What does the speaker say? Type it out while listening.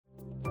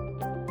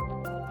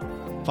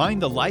Find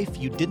the life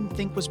you didn't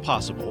think was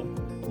possible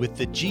with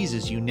the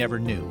Jesus you never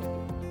knew.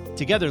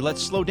 Together,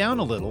 let's slow down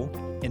a little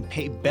and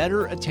pay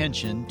better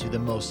attention to the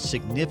most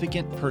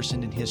significant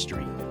person in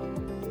history.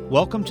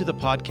 Welcome to the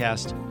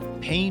podcast,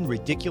 Paying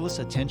Ridiculous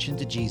Attention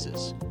to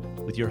Jesus,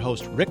 with your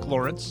host, Rick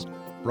Lawrence,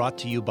 brought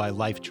to you by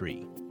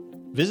Lifetree.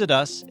 Visit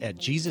us at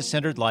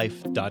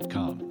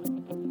JesusCenteredLife.com.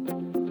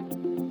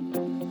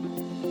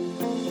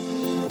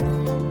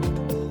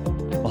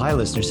 Well, hi,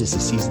 listeners. This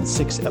is Season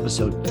 6,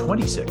 Episode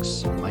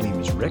 26. My name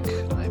is Rick.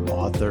 I'm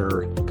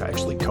co-author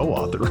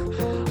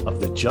of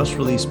the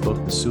just-released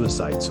book, The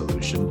Suicide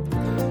Solution,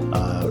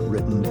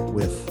 written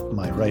with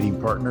my writing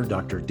partner,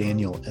 Dr.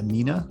 Daniel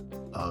Emina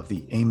of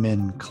the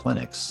Amen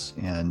Clinics.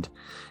 And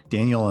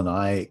Daniel and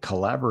I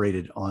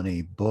collaborated on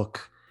a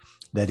book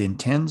that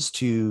intends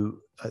to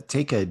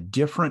take a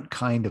different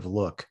kind of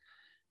look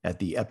at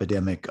the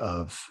epidemic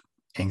of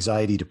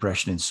anxiety,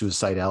 depression, and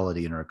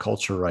suicidality in our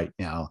culture right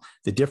now.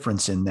 The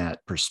difference in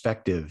that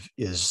perspective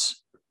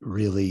is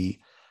really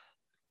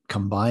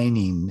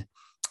combining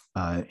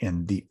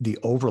and the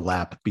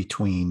overlap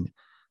between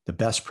the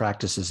best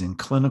practices in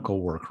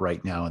clinical work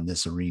right now in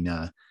this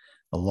arena,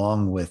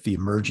 along with the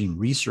emerging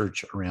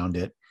research around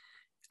it,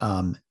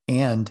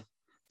 and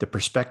the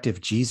perspective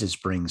Jesus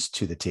brings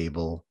to the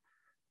table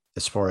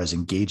as far as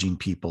engaging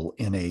people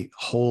in a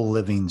whole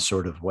living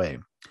sort of way.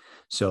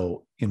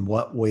 So in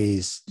what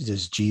ways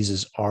does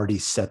Jesus already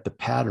set the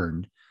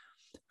pattern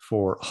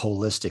for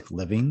holistic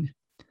living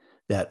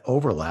that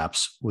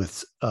overlaps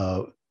with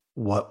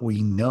what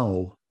we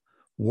know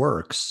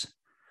works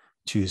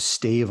to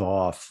stave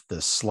off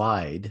the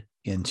slide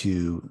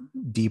into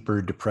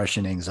deeper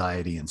depression,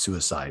 anxiety, and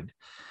suicide?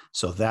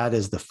 So that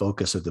is the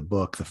focus of the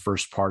book. The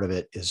first part of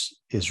it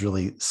is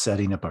really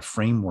setting up a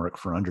framework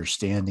for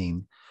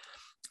understanding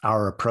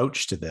our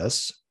approach to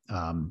this,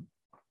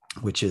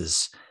 which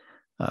is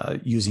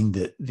using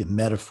the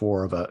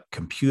metaphor of a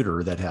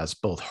computer that has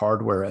both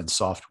hardware and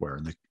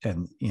software.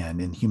 And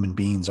in human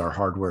beings, our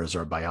hardware is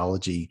our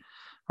biology,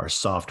 our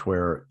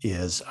software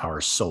is our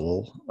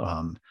soul,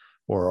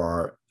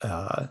 or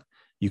our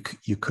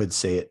you could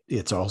say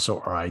it's also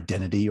our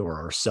identity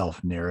or our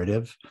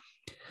self-narrative.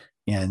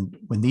 And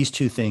when these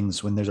two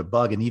things, when there's a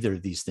bug in either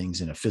of these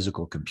things in a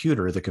physical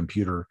computer, the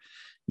computer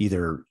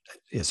either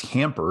is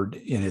hampered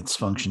in its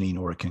functioning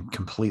or it can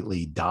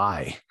completely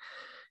die.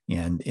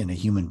 And in a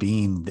human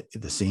being,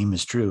 the same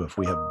is true. If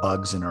we have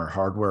bugs in our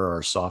hardware or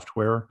our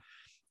software,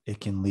 it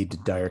can lead to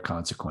dire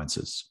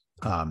consequences.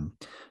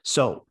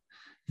 So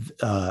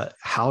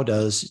how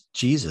does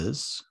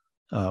Jesus,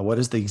 what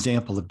is the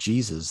example of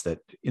Jesus that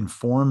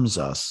informs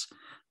us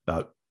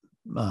about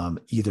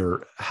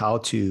either how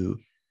to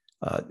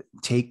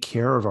take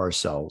care of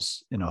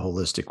ourselves in a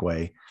holistic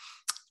way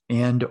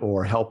and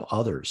or help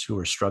others who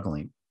are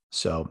struggling?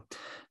 So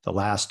the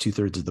last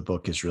 2/3 of the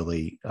book is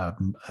really a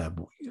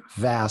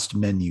vast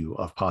menu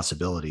of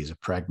possibilities, of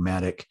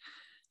pragmatic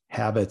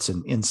habits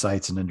and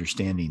insights and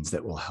understandings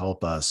that will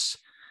help us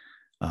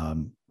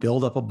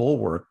build up a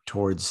bulwark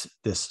towards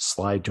this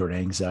slide toward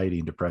anxiety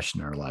and depression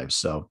in our lives.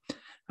 So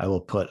I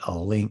will put a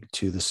link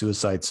to the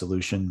Suicide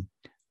Solution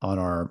on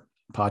our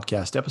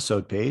podcast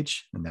episode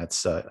page. And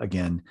that's,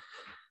 again,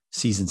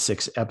 Season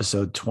 6,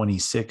 Episode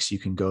 26. You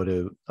can go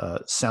to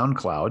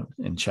SoundCloud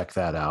and check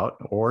that out,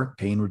 or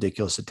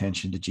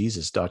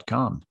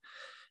payingridiculousattentiontojesus.com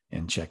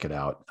and check it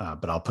out.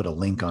 But I'll put a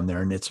link on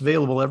there, and it's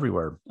available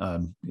everywhere.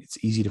 It's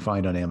easy to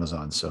find on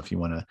Amazon. So if you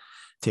want to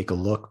take a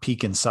look,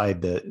 peek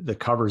inside the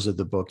covers of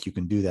the book, you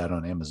can do that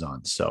on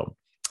Amazon. So,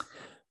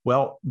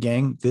 well,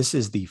 gang, this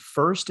is the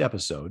first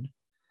episode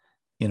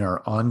in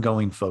our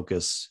ongoing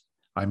focus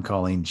I'm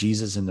calling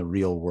Jesus in the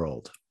Real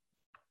World.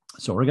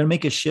 So we're going to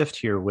make a shift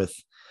here with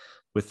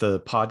the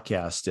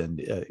podcast. And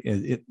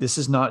this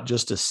is not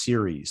just a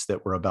series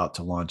that we're about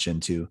to launch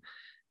into.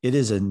 It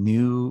is a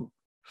new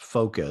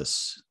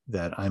focus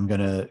that I'm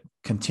going to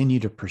continue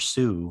to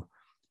pursue,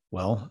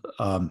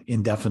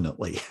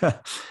 indefinitely.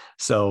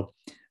 So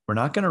we're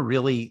not going to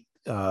really,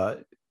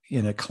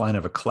 in a kind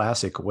of a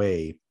classic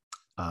way,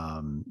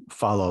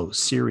 follow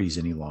series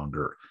any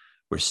longer.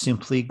 We're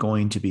simply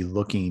going to be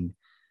looking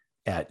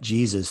at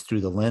Jesus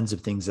through the lens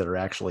of things that are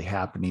actually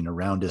happening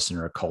around us in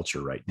our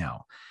culture right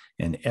now.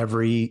 And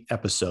every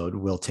episode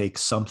will take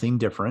something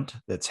different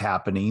that's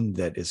happening,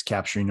 that is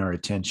capturing our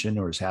attention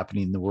or is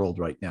happening in the world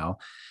right now.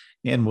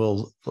 And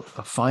we'll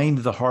find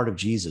the heart of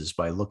Jesus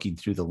by looking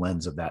through the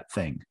lens of that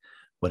thing,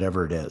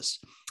 whatever it is.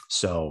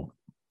 So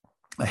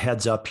a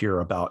heads up here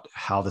about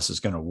how this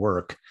is going to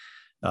work.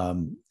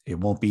 It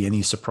won't be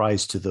any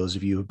surprise to those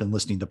of you who've been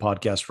listening to the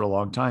podcast for a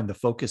long time. The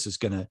focus is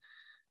going to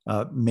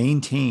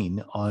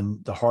maintain on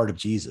the heart of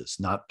Jesus,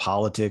 not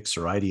politics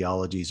or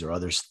ideologies or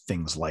other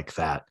things like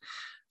that.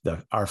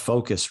 Our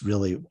focus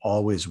really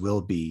always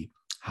will be,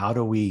 how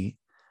do we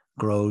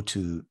grow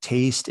to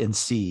taste and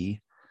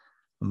see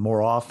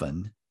more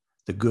often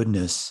the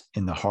goodness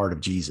in the heart of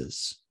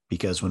Jesus?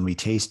 Because when we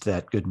taste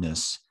that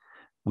goodness,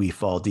 we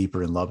fall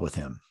deeper in love with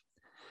him.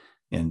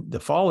 And the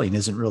falling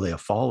isn't really a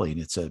falling.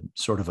 It's a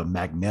sort of a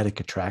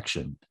magnetic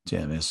attraction to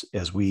him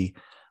as we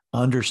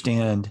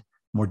understand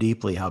more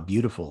deeply how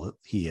beautiful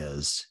he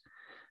is,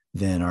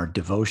 then our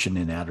devotion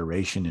and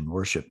adoration and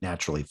worship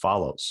naturally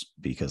follows,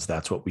 because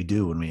that's what we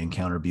do when we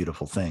encounter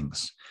beautiful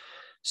things.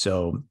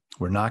 So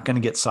we're not going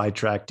to get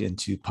sidetracked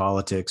into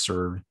politics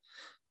or,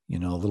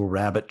 little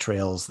rabbit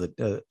trails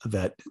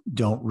that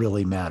don't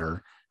really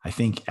matter. I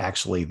think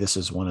actually this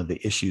is one of the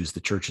issues the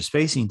church is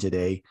facing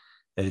today,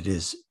 that it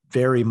is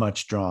very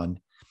much drawn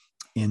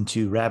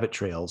into rabbit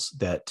trails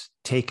that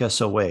take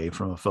us away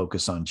from a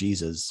focus on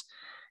Jesus.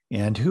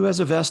 And who has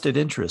a vested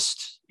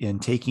interest in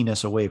taking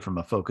us away from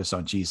a focus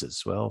on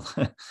Jesus? Well,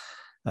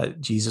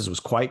 Jesus was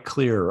quite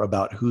clear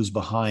about who's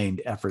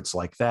behind efforts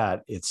like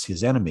that. It's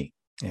his enemy.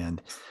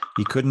 And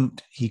he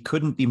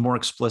couldn't be more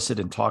explicit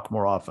and talk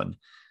more often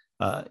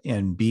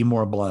and be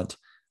more blunt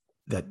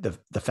that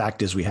the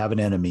fact is we have an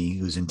enemy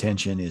whose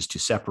intention is to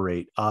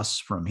separate us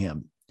from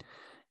him.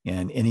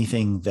 And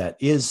anything that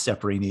is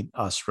separating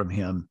us from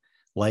him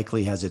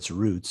likely has its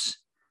roots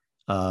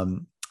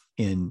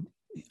in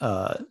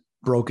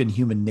broken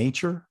human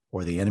nature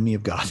or the enemy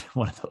of God,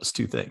 one of those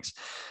two things.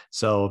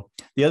 So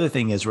the other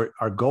thing is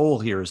our goal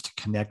here is to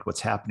connect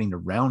what's happening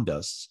around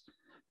us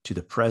to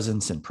the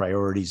presence and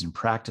priorities and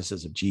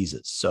practices of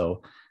Jesus.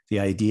 So the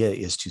idea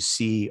is to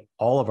see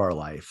all of our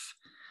life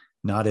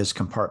not as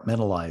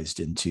compartmentalized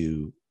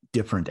into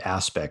different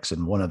aspects.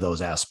 And one of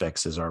those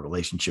aspects is our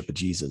relationship with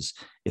Jesus.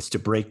 It's to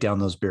break down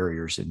those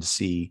barriers and to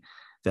see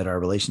that our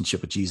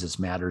relationship with Jesus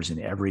matters in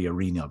every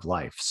arena of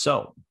life.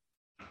 So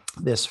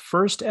this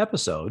first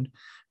episode,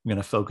 I'm going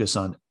to focus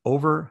on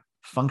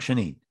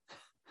over-functioning.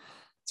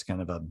 It's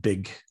kind of a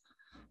big,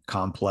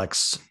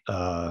 complex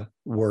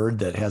word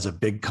that has a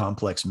big,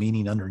 complex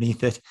meaning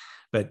underneath it,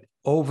 but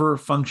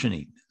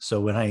over-functioning. So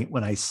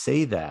when I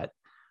say that,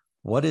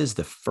 what is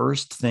the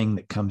first thing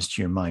that comes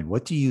to your mind?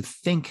 What do you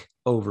think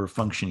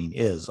over-functioning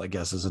is, I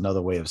guess, is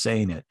another way of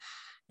saying it.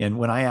 And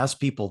when I ask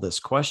people this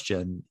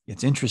question,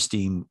 it's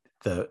interesting,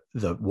 the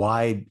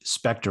wide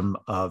spectrum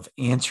of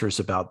answers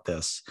about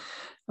this.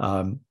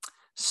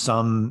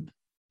 Some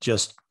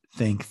just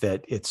think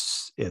that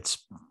it's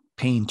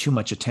paying too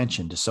much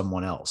attention to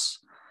someone else.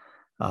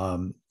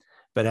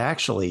 But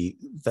actually,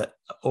 that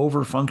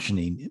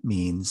over-functioning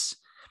means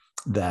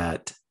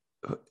that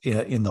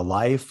in the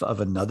life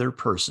of another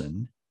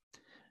person,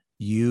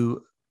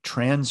 you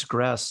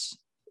transgress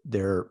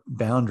their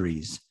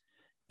boundaries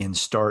and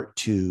start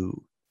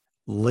to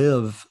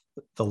live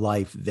the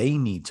life they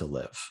need to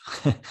live.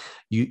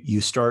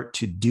 You start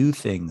to do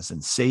things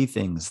and say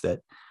things that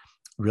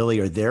really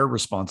are their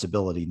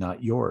responsibility,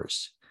 not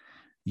yours.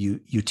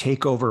 You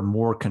take over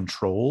more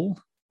control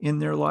in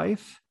their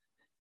life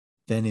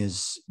than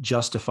is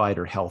justified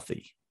or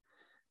healthy.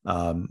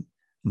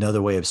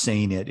 Another way of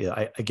saying it,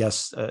 I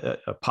guess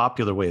a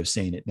popular way of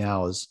saying it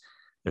now is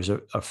there's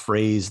a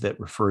phrase that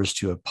refers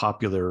to a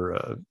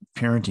popular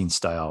parenting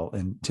style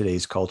in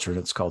today's culture, and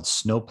it's called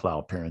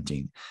snowplow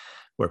parenting,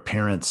 where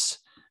parents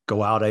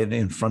go out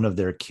in front of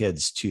their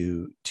kids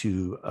to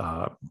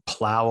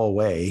plow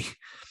away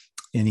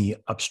any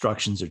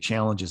obstructions or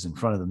challenges in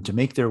front of them to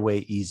make their way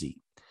easy.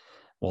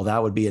 Well,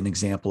 that would be an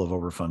example of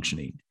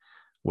overfunctioning,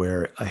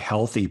 where a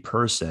healthy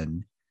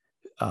person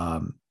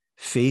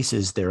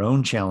faces their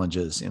own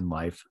challenges in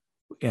life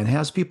and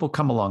has people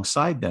come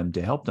alongside them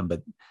to help them,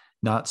 but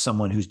not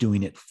someone who's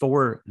doing it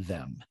for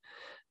them.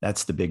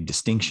 That's the big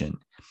distinction.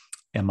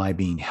 Am I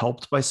being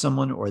helped by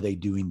someone, or are they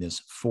doing this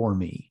for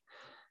me?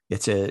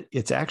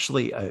 It's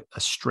actually a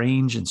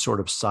strange and sort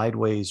of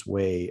sideways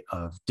way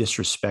of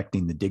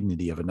disrespecting the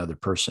dignity of another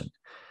person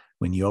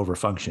when you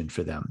overfunction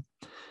for them.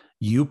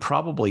 You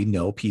probably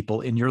know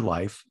people in your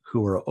life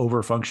who are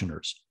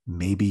overfunctioners.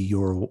 Maybe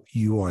you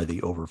are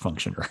the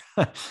overfunctioner.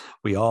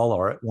 We all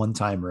are at one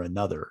time or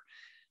another.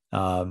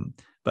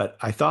 But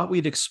I thought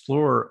we'd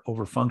explore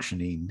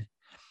overfunctioning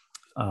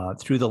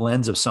through the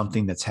lens of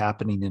something that's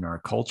happening in our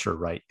culture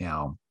right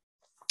now,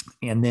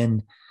 and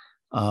then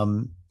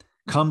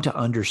come to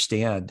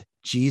understand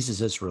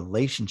Jesus's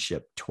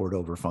relationship toward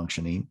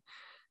overfunctioning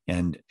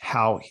and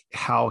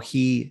how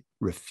he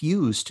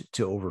refused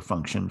to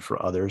overfunction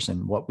for others,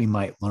 and what we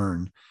might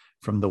learn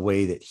from the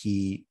way that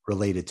he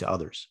related to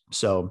others.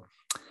 So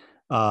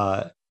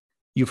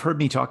you've heard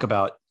me talk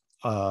about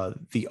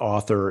the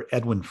author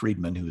Edwin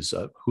Friedman, who is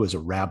a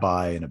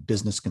rabbi and a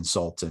business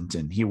consultant,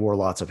 and he wore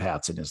lots of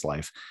hats in his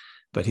life.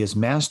 But his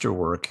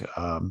masterwork,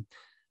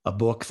 a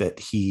book that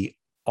he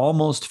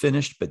almost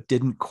finished but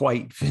didn't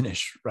quite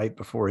finish right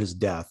before his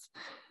death,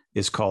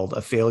 is called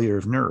A Failure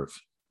of Nerve.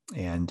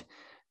 And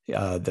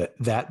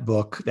that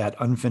book, that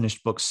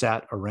unfinished book,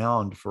 sat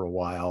around for a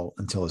while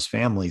until his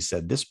family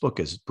said, "This book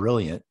is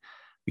brilliant.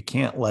 We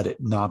can't let it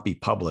not be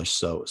published."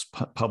 So it's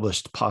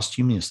published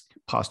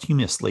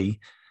posthumously.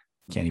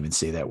 Can't even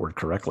say that word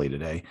correctly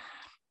today.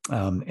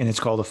 And it's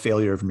called A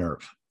Failure of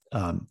Nerve.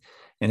 And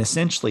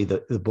essentially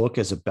the book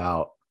is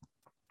about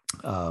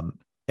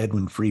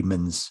Edwin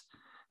Friedman's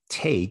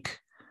take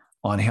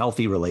on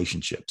healthy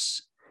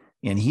relationships.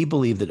 And he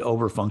believed that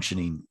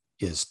overfunctioning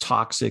is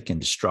toxic and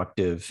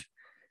destructive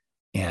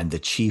and the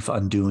chief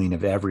undoing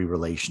of every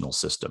relational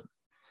system.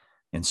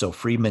 And so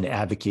Friedman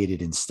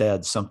advocated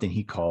instead something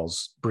he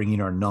calls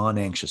bringing our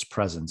non-anxious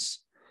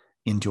presence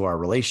into our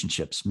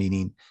relationships,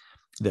 meaning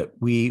that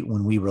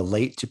when we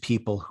relate to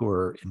people who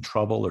are in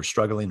trouble or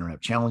struggling or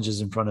have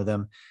challenges in front of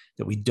them,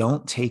 that we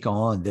don't take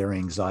on their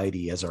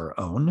anxiety as our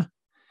own,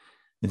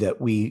 that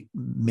we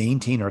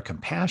maintain our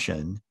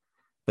compassion,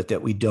 but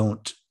that we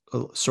don't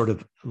sort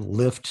of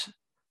lift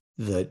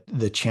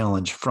the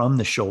challenge from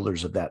the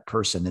shoulders of that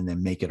person and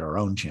then make it our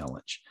own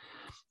challenge.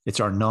 It's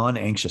our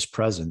non-anxious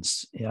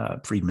presence,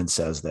 Friedman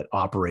says, that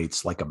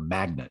operates like a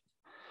magnet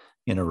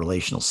in a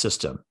relational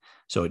system.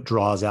 So it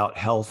draws out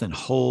health and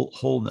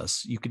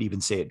wholeness. You could even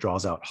say it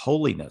draws out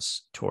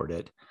holiness toward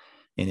it,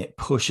 and it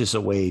pushes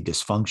away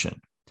dysfunction.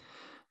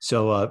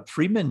 So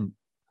Friedman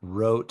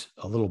wrote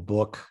a little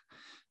book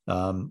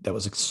that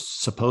was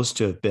supposed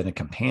to have been a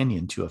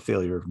companion to A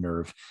Failure of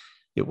Nerve.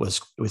 It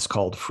was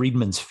called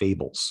Friedman's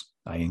Fables.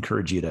 I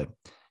encourage you to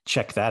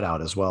check that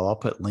out as well. I'll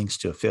put links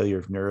to A Failure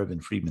of Nerve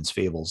and Friedman's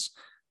Fables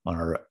on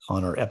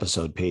our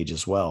episode page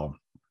as well.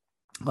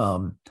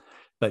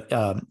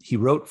 But he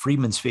wrote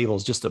Friedman's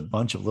Fables, just a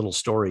bunch of little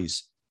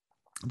stories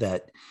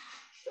that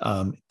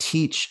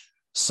teach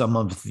some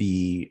of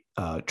the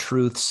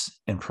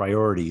truths and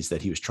priorities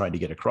that he was trying to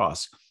get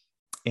across.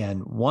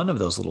 And one of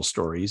those little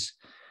stories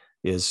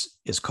is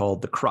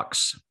called The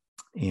Crux.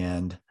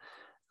 And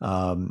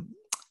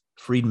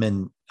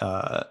Friedman,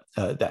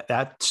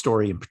 that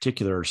story in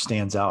particular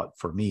stands out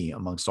for me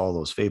amongst all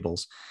those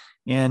fables.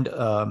 And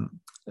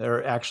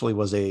there actually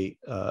was a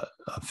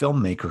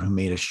filmmaker who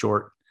made a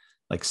short,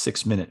 like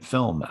 6-minute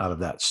film out of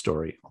that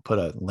story. I'll put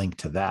a link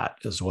to that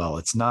as well.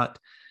 It's not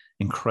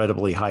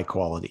incredibly high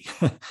quality,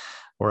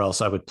 or else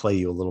I would play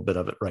you a little bit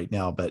of it right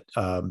now, but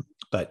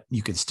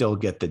you can still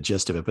get the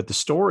gist of it. But the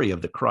story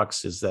of The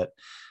Crux is that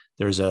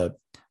there's a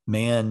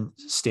man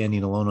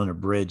standing alone on a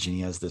bridge, and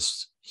he has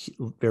this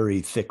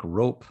very thick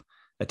rope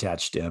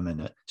attached to him,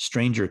 and a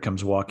stranger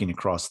comes walking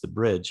across the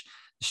bridge.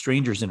 The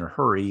stranger's in a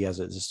hurry. He has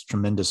this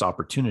tremendous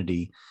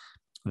opportunity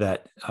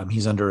that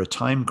he's under a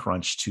time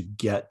crunch to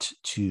get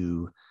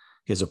to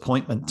his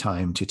appointment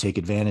time to take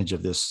advantage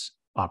of this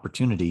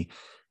opportunity.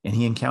 And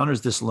he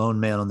encounters this lone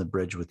man on the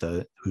bridge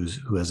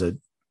who has a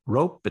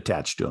rope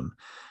attached to him.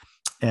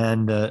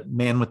 And the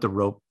man with the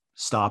rope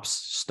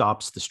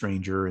stops the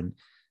stranger and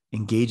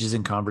engages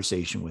in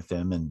conversation with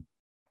him and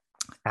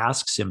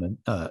asks him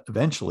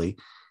eventually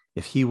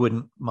if he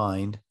wouldn't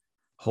mind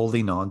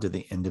holding on to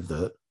the end of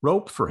the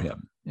rope for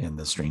him. And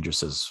the stranger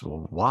says,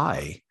 well,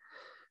 why?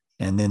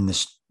 And then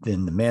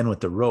the man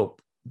with the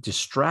rope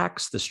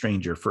distracts the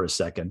stranger for a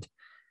second,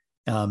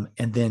 and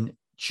then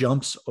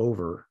jumps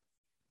over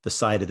the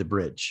side of the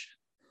bridge,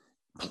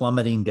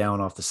 plummeting down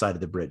off the side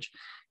of the bridge.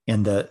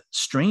 And the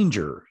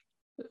stranger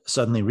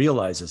suddenly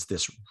realizes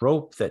this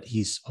rope that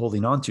he's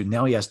holding on to,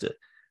 now he has to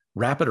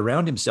wrap it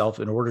around himself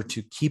in order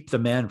to keep the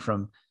man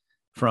from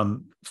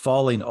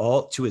falling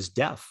all to his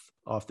death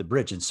off the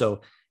bridge. And so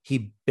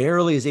he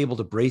barely is able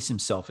to brace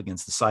himself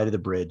against the side of the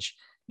bridge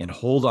and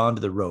hold on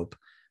to the rope,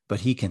 but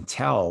he can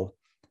tell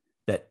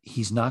that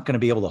he's not going to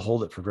be able to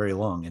hold it for very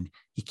long. And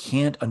he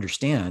can't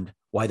understand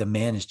why the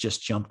man has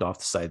just jumped off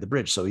the side of the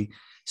bridge. So he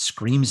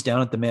screams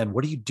down at the man,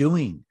 "What are you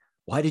doing?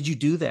 Why did you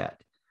do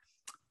that?"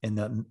 And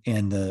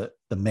the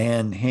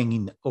man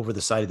hanging over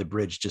the side of the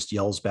bridge just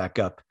yells back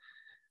up,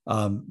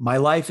 "My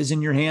life is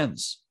in your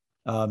hands.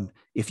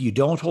 If you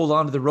don't hold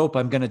on to the rope,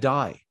 I'm going to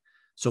die.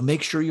 So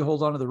make sure you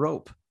hold on to the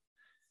rope."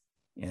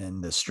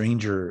 And the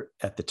stranger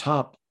at the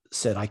top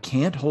said, "I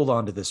can't hold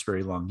on to this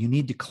very long. You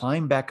need to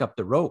climb back up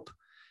the rope."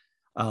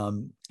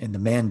 And the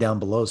man down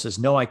below says,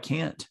 "No, I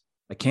can't.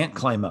 I can't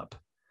climb up."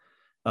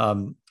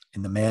 And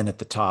the man at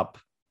the top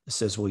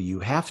says, "Well, you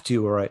have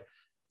to, or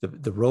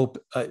the rope,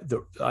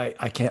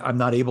 I can't, I'm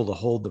not able to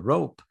hold the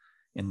rope."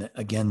 And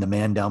again, the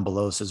man down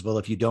below says, "Well,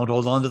 if you don't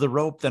hold on to the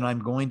rope, then I'm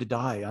going to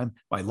die.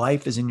 My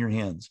life is in your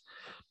hands."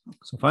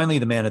 So finally,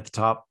 the man at the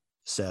top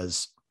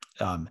says,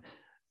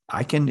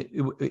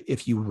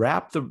 if you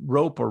wrap the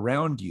rope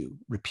around you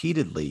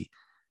repeatedly,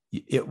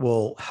 it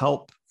will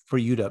help for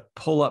you to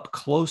pull up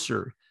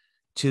closer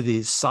to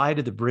the side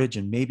of the bridge,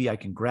 and maybe I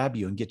can grab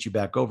you and get you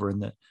back over."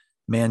 And the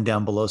man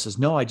down below says,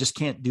 "No, I just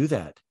can't do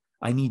that.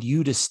 I need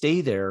you to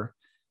stay there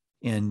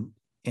and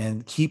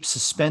keep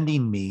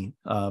suspending me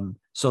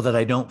so that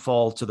I don't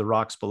fall to the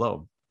rocks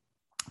below."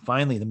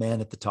 Finally, the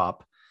man at the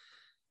top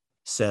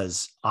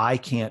says, "I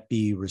can't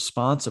be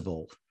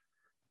responsible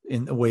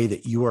in the way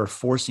that you are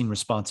forcing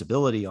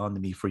responsibility on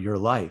me for your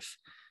life.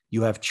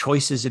 You have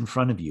choices in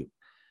front of you.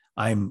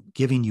 I'm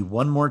giving you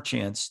one more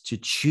chance to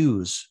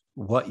choose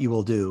what you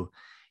will do.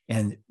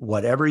 And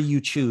whatever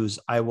you choose,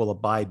 I will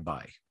abide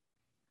by."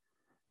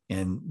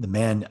 And the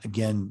man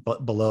again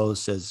below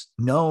says,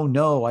 No,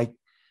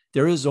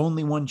 there is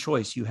only one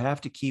choice. You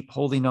have to keep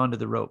holding on to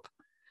the rope."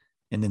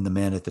 And then the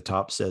man at the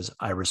top says,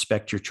 "I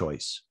respect your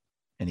choice."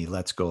 And he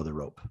lets go of the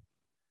rope,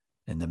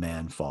 and the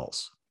man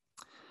falls.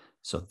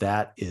 So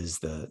that is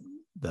the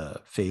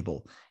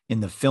fable.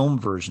 In the film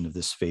version of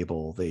this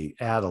fable, they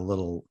add a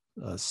little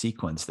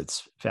sequence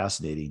that's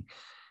fascinating.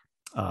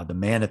 The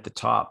man at the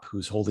top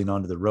who's holding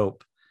onto the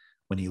rope,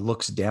 when he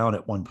looks down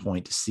at one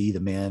point to see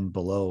the man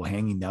below,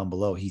 hanging down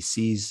below, he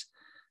sees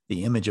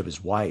the image of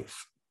his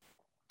wife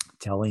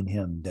telling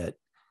him that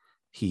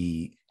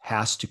he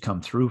has to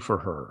come through for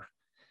her,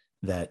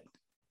 that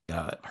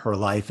her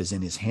life is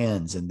in his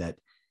hands, and that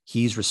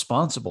he's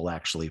responsible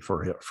actually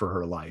for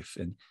her life.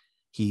 And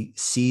he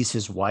sees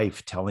his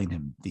wife telling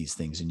him these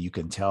things. And you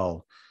can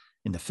tell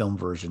in the film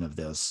version of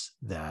this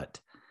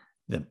that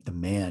the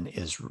man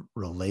is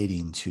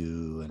relating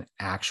to an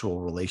actual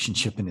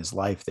relationship in his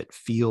life that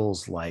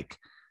feels like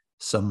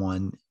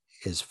someone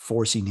is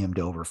forcing him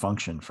to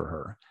overfunction for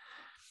her.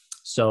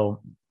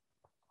 So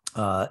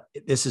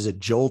this is a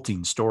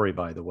jolting story,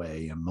 by the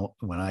way. And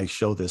when I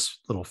show this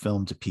little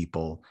film to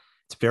people,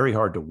 it's very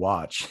hard to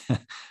watch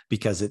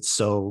because it's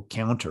so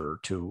counter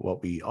to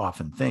what we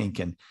often think.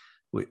 And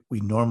we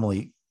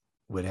normally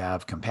would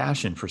have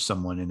compassion for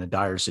someone in a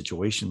dire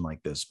situation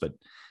like this. But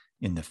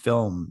in the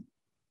film,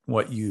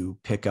 what you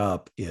pick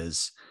up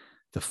is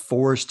the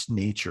forced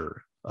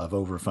nature of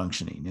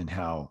overfunctioning and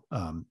how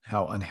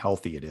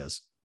unhealthy it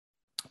is.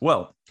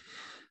 Well,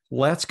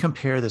 let's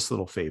compare this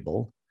little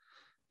fable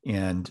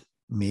and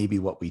maybe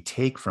what we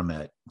take from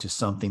it to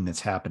something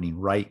that's happening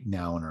right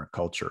now in our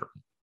culture.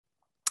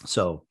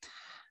 So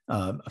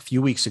a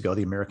few weeks ago,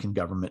 the American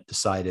government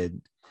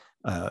decided,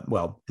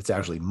 it's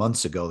actually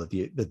months ago that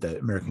the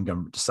American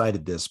government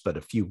decided this, but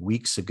a few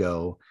weeks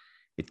ago,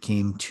 it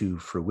came to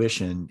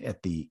fruition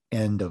at the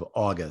end of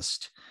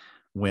August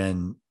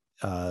when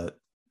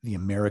the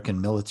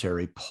American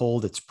military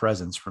pulled its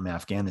presence from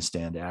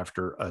Afghanistan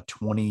after a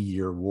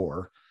 20-year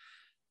war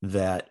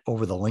that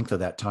over the length of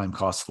that time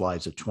cost the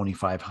lives of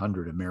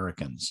 2,500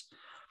 Americans.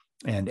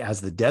 And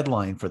as the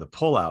deadline for the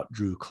pullout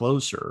drew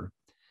closer,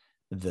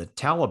 the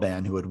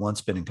Taliban, who had once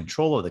been in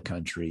control of the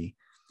country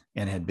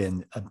and had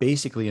been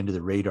basically under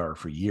the radar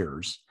for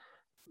years,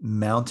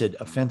 mounted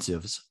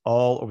offensives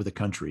all over the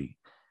country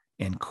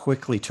and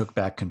quickly took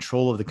back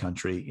control of the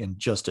country in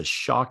just a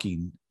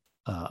shocking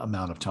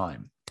amount of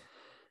time.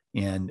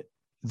 And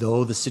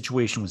though the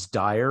situation was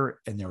dire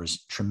and there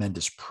was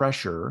tremendous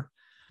pressure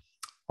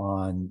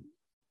on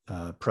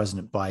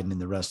President Biden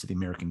and the rest of the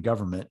American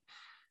government,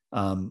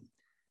 and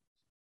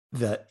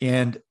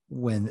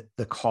when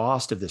the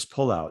cost of this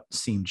pullout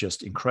seemed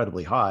just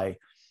incredibly high,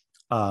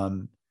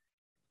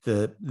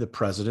 the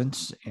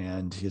president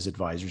and his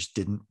advisors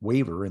didn't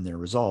waver in their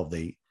resolve.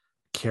 They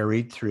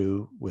carried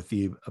through with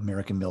the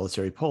American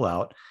military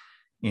pullout.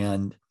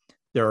 And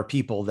there are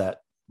people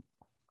that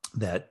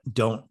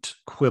don't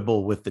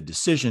quibble with the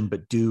decision,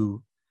 but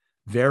do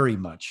very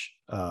much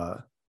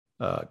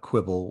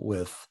quibble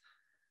with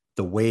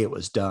the way it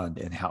was done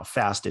and how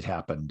fast it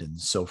happened and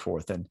so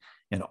forth, and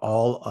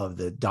all of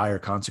the dire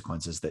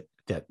consequences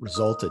that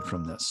resulted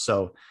from this.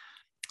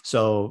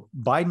 So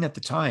Biden at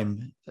the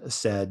time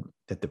said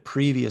that the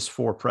previous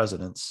 4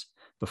 presidents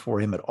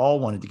before him had all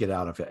wanted to get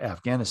out of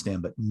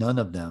Afghanistan, but none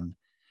of them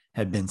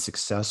had been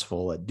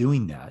successful at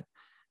doing that,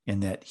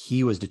 and that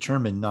he was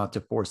determined not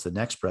to force the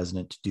next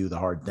president to do the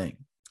hard thing.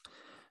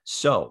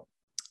 So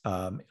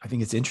I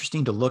think it's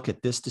interesting to look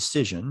at this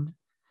decision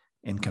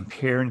and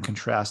compare and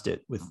contrast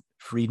it with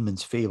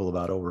Friedman's fable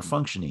about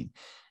overfunctioning.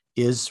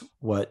 Is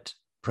what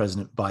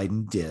President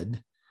Biden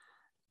did,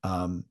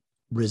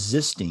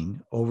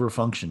 resisting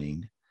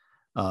overfunctioning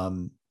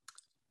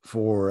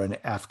for an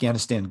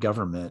Afghanistan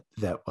government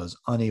that was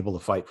unable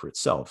to fight for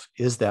itself?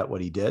 Is that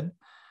what he did?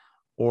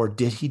 Or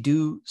did he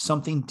do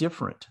something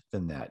different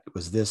than that?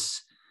 Was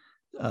this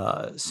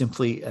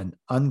simply an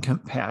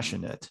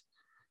uncompassionate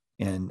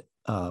and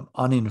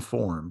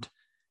uninformed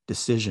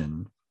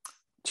decision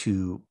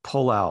to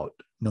pull out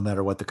no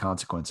matter what the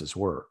consequences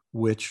were?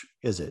 Which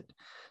is it?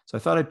 So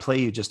I thought I'd play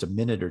you just a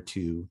minute or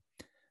two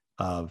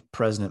of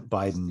President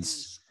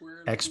Biden's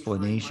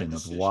explanation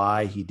of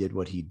why he did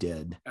what he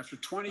did. After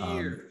 20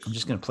 years, I'm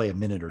just going to play a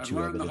minute or two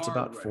of it. It's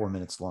about 4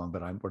 minutes long,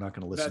 but we're not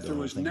going to listen to the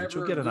whole thing. But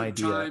you'll get an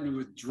idea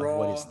of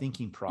what his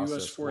thinking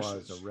process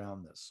was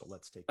around this. So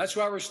let's take. That's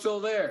why we're still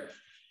there.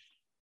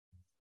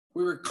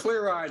 We were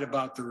clear-eyed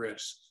about the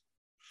risk.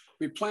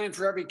 We planned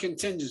for every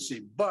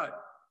contingency,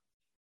 but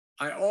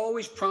I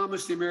always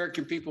promised the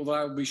American people that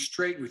I would be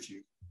straight with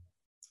you.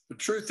 The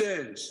truth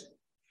is,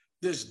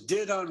 this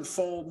did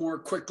unfold more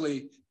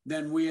quickly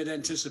than we had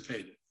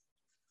anticipated.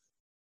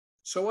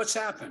 So what's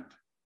happened?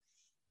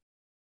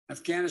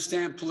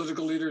 Afghanistan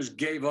political leaders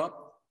gave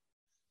up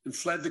and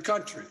fled the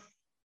country.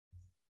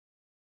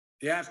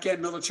 The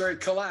Afghan military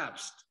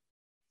collapsed,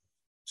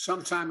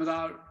 sometime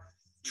without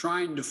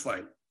trying to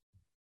fight.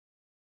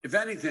 If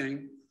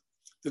anything,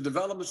 the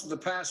developments of the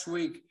past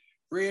week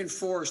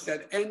reinforced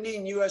that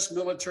ending U.S.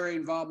 military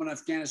involvement in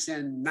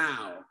Afghanistan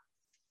now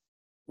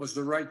was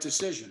the right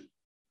decision.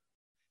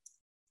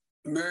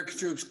 American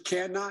troops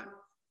cannot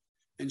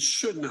and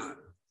should not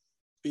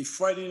be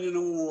fighting in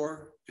a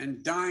war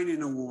and dying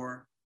in a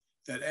war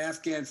that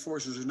Afghan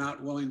forces are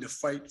not willing to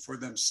fight for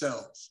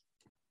themselves.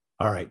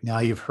 All right, now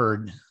you've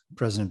heard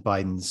President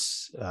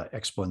Biden's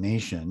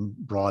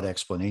broad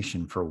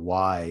explanation for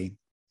why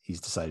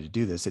he's decided to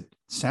do this. It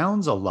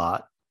sounds a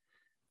lot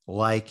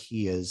like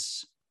he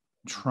is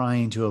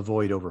trying to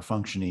avoid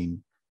overfunctioning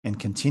and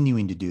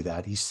continuing to do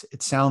that.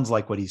 It sounds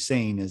like what he's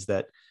saying is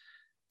that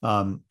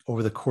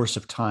over the course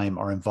of time,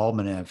 our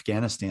involvement in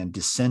Afghanistan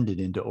descended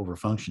into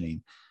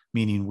overfunctioning,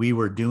 meaning we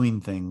were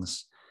doing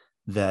things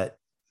that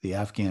the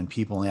Afghan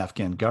people and the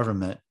Afghan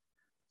government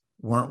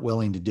weren't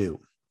willing to do.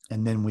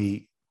 And then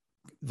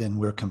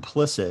we're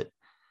complicit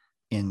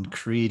in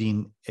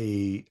creating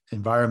a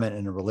environment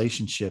and a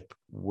relationship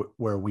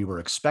where we were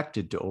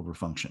expected to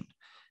overfunction.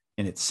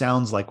 And it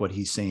sounds like what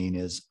he's saying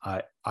is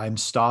I'm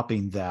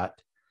stopping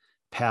that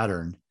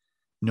pattern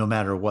no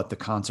matter what the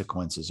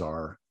consequences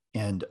are.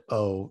 And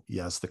oh,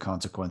 yes, the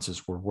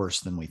consequences were worse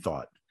than we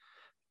thought.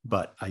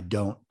 But I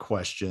don't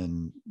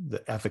question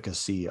the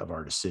efficacy of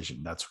our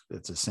decision. That's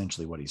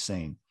essentially what he's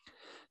saying.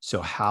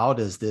 So how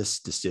does this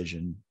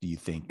decision, do you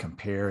think,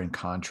 compare and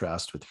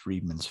contrast with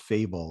Friedman's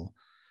fable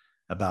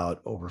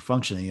about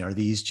overfunctioning? Are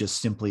these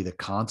just simply the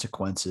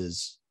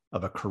consequences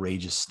of a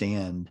courageous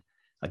stand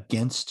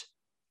against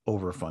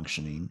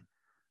overfunctioning?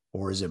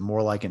 Or is it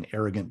more like an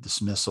arrogant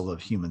dismissal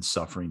of human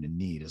suffering and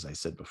need, as I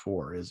said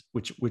before?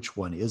 Which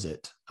one is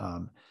it?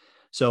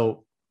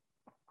 So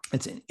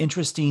it's an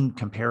interesting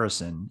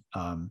comparison.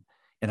 And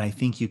I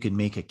think you can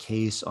make a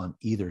case on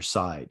either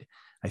side.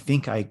 I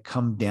think I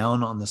come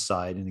down on the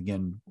side, and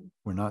again,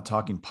 we're not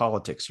talking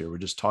politics here. We're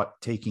just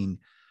taking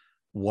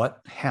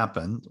what's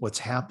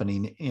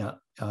happening in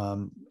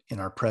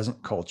our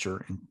present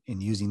culture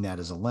and using that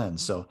as a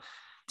lens. So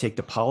take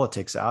the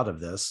politics out of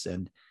this.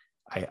 And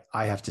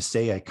I have to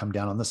say, I come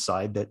down on the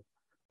side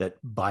that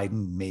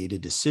Biden made a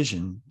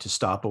decision to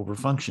stop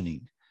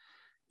overfunctioning.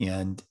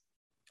 And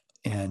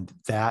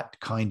that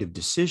kind of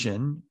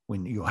decision,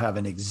 when you have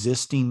an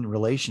existing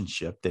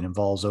relationship that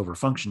involves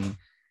overfunctioning,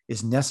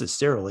 is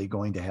necessarily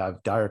going to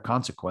have dire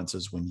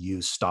consequences when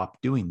you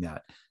stop doing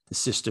that. The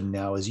system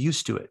now is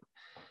used to it.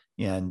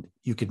 And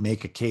you could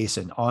make a case,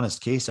 an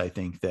honest case, I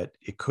think, that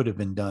it could have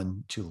been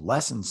done to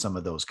lessen some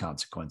of those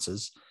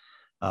consequences.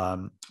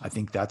 I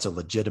think that's a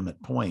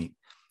legitimate point.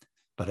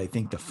 But I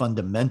think the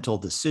fundamental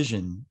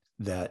decision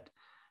that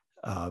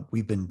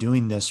we've been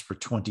doing this for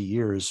 20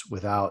 years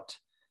without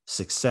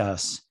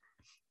success,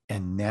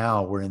 and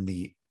now we're in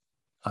the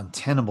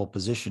untenable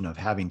position of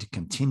having to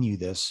continue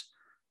this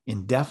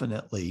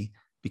indefinitely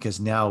because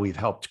now we've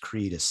helped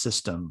create a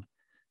system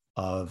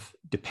of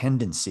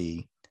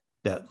dependency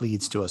that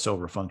leads to us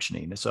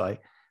overfunctioning. So I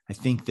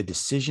think the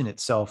decision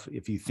itself,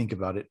 if you think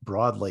about it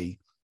broadly,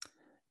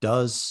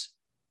 does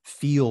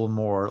feel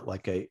more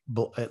like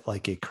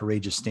a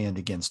courageous stand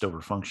against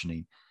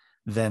overfunctioning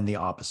than the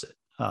opposite.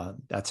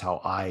 That's how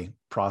I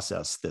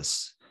process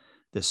this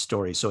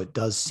story. So it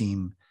does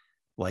seem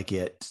like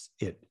it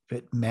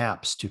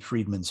maps to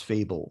Friedman's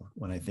fable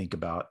when I think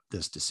about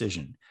this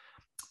decision.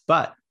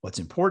 But what's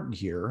important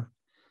here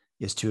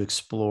is to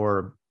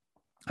explore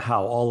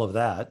how all of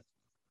that,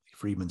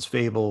 Friedman's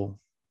fable,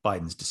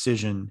 Biden's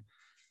decision,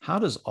 how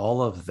does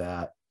all of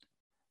that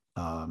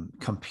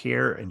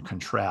compare and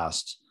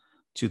contrast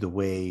to the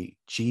way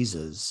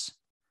Jesus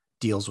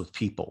deals with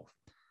people,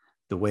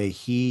 the way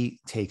he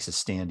takes a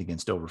stand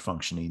against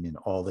overfunctioning in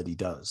all that he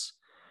does?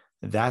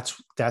 That's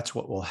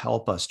what will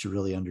help us to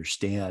really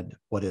understand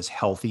what is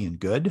healthy and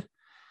good,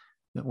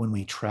 that when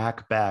we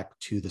track back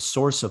to the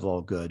source of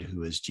all good,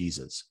 who is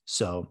Jesus.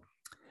 So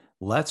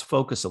let's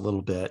focus a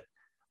little bit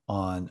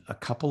on a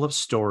couple of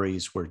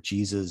stories where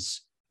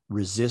Jesus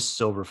resists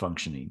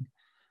overfunctioning.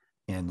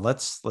 And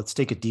let's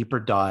take a deeper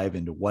dive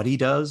into what he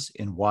does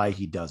and why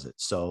he does it.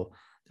 So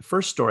the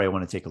first story I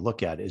want to take a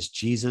look at is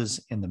Jesus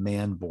and the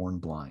man born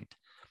blind.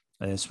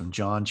 And it's from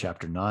John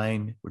chapter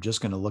 9. We're just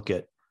going to look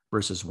at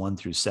verses 1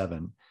 through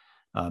 7.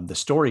 The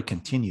story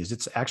continues.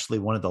 It's actually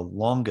one of the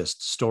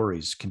longest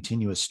stories,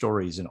 continuous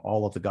stories in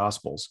all of the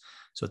Gospels.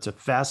 So it's a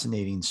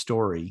fascinating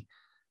story.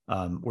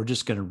 We're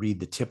just going to read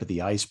the tip of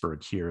the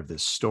iceberg here of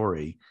this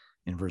story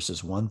in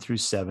verses 1 through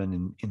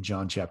 7 in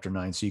John chapter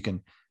 9. So you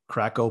can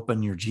crack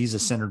open your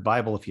Jesus-centered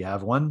Bible if you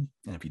have one.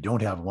 And if you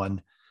don't have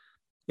one,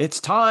 it's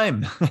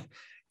time.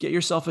 Get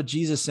yourself a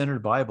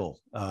Jesus-centered Bible.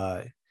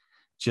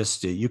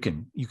 You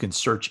can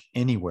search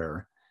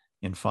anywhere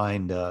and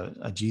find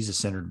a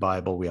Jesus-centered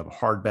Bible. We have a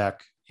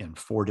hardback and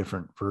 4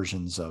 different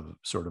versions of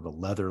sort of a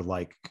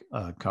leather-like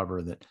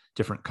cover, that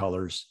different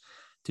colors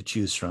to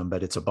choose from.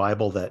 But it's a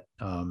Bible that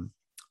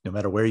no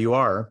matter where you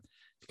are,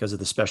 because of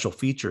the special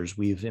features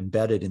we've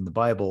embedded in the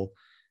Bible,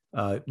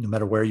 no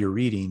matter where you're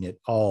reading, it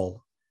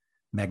all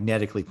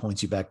magnetically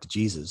points you back to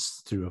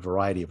Jesus through a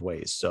variety of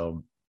ways.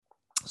 So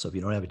if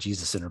you don't have a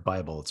Jesus-centered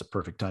Bible, it's a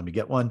perfect time to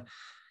get one.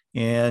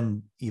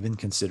 And even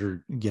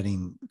consider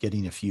getting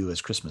a few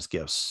as Christmas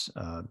gifts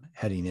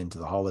heading into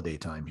the holiday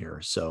time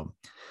here. So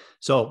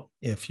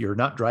if you're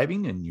not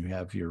driving and you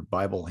have your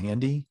Bible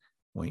handy,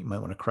 well, you might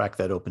want to crack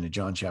that open to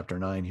John chapter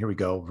 9. Here we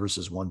go,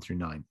 verses 1 through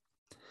 9.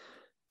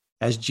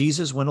 As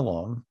Jesus went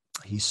along,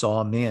 he saw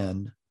a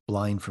man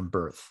blind from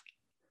birth.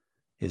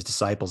 His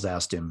disciples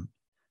asked him,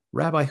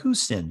 "Rabbi, who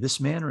sinned,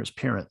 this man or his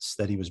parents,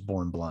 that he was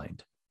born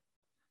blind?"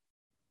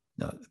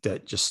 Now,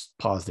 just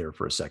pause there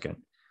for a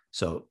second.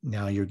 So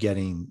now you're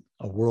getting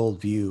a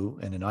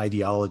worldview and an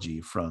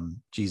ideology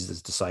from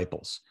Jesus'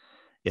 disciples.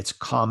 It's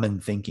common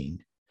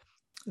thinking.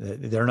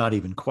 They're not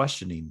even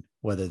questioning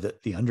whether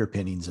the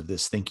underpinnings of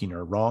this thinking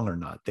are wrong or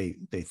not. They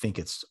think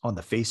it's on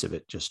the face of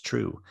it just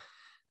true,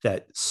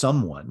 that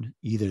someone,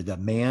 either the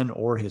man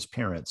or his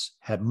parents,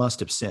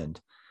 must have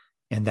sinned,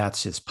 and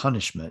that's his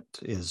punishment,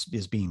 is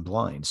being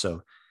blind.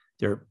 So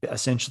they're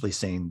essentially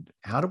saying,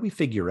 how do we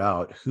figure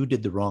out who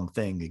did the wrong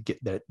thing to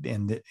get that?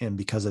 And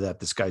because of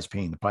that, this guy's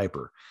paying the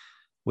piper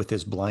with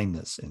his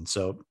blindness. And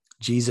so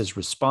Jesus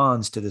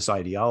responds to this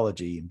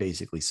ideology and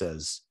basically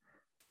says,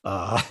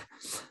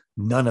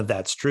 none of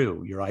that's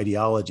true. Your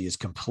ideology is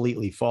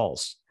completely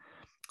false.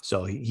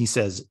 So he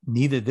says,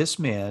 neither this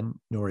man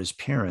nor his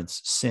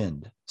parents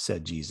sinned,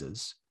 said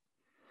Jesus,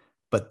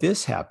 but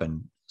this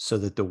happened so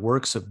that the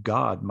works of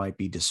God might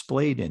be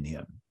displayed in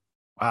him.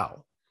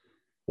 Wow.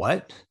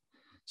 What?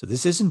 So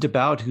this isn't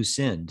about who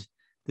sinned.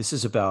 This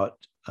is about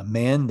a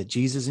man that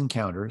Jesus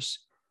encounters,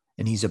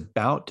 and he's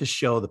about to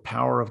show the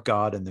power of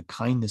God and the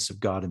kindness of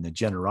God and the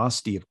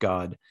generosity of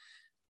God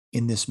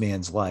in this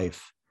man's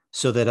life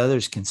so that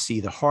others can see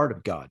the heart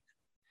of God.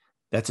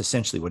 That's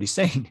essentially what he's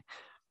saying.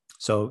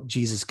 So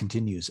Jesus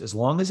continues, as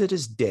long as it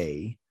is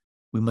day,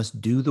 we must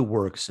do the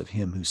works of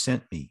him who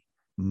sent me.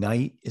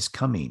 Night is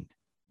coming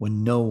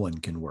when no one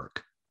can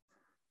work.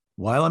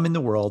 While I'm in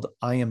the world,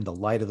 I am the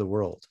light of the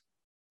world.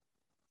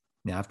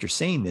 Now, after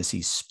saying this,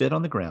 he spit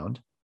on the ground,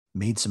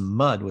 made some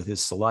mud with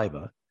his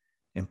saliva,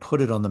 and put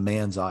it on the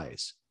man's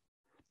eyes.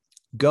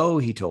 Go,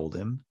 he told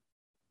him,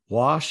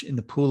 wash in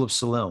the pool of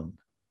Siloam.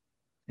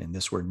 And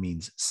this word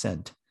means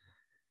sent.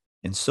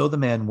 And so the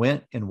man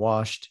went and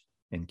washed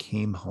and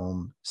came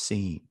home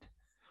seeing.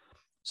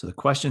 So the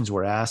questions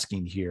we're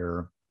asking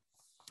here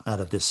out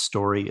of this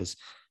story is,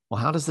 well,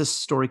 how does this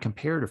story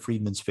compare to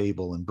Friedman's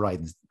fable and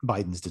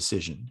Biden's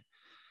decision?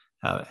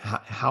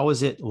 How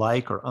is it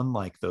like or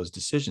unlike those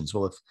decisions?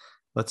 Well,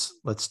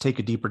 let's take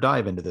a deeper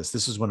dive into this.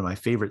 This is one of my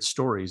favorite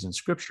stories in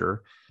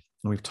Scripture,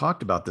 and we've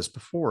talked about this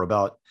before.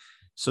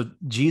 So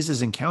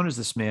Jesus encounters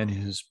this man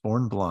who's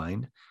born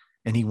blind,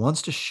 and he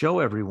wants to show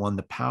everyone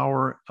the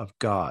power of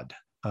God,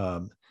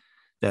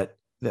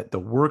 that the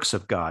works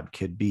of God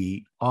could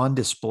be on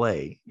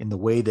display in the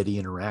way that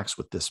he interacts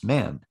with this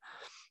man.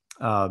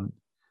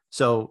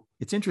 So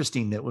it's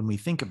interesting that when we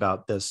think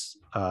about this,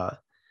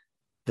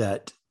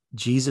 that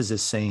Jesus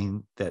is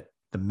saying that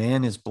the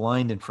man is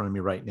blind in front of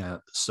me right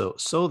now,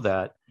 so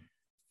that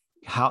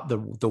how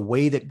the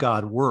way that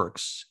God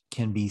works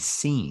can be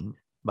seen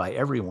by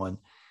everyone.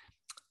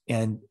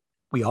 And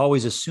we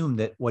always assume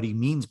that what he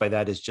means by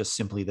that is just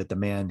simply that the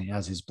man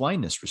has his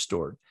blindness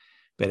restored.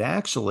 But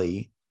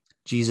actually,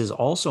 Jesus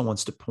also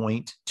wants to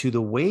point to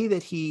the way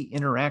that he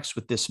interacts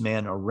with this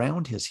man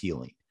around his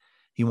healing.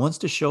 He wants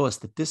to show us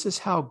that this is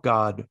how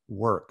God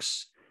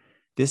works.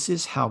 This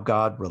is how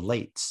God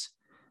relates.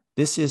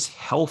 This is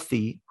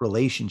healthy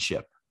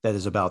relationship that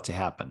is about to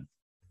happen.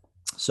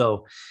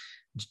 So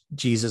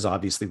Jesus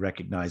obviously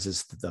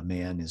recognizes that the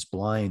man is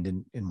blind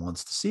and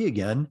wants to see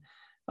again.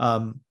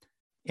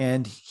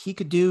 And he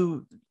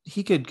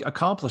could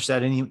accomplish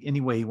that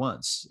any way he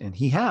wants. And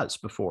he has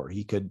before.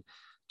 He could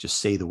just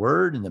say the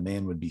word and the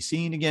man would be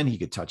seen again. He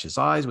could touch his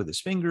eyes with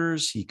his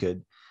fingers. He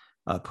could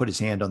put his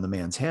hand on the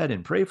man's head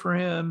and pray for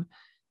him.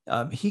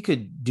 He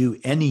could do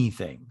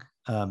anything.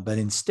 But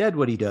instead,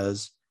 what he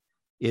does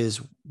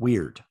is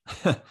weird.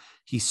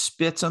 He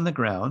spits on the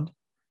ground,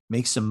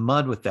 makes some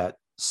mud with that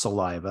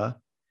saliva,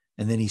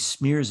 and then he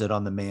smears it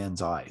on the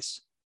man's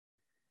eyes.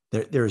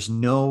 There's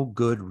no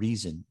good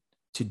reason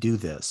to do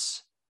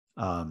this.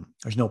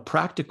 There's no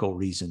practical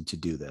reason to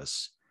do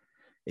this,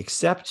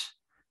 except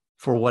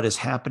for what is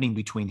happening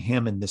between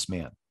him and this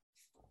man.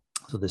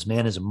 So this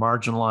man is a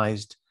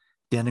marginalized,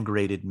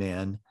 denigrated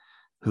man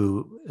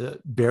who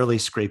barely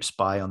scrapes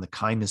by on the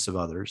kindness of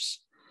others.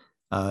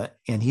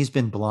 And he's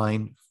been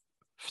blind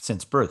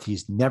since birth.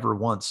 He's never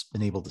once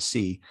been able to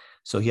see.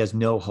 So he has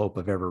no hope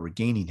of ever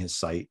regaining his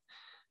sight.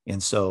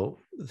 And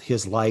so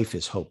his life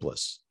is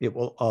hopeless. It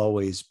will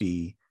always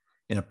be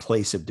in a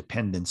place of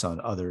dependence on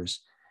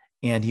others.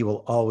 And he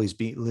will always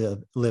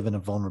live in a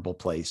vulnerable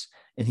place.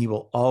 And he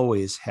will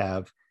always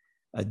have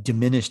a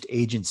diminished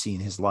agency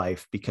in his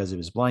life because of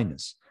his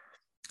blindness.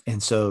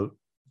 And so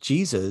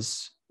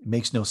Jesus, it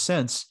makes no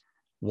sense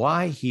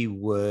why he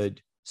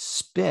would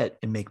spit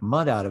and make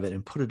mud out of it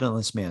and put it on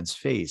this man's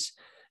face.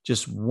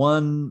 Just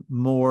one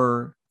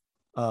more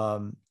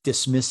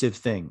dismissive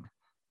thing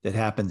that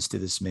happens to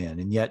this man.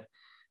 And yet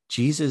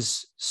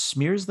Jesus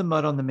smears the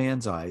mud on the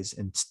man's eyes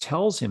and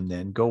tells him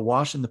then, go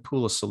wash in the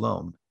pool of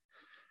Siloam.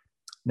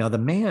 Now the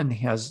man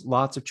has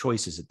lots of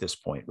choices at this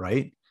point,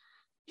 right?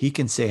 He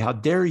can say, how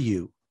dare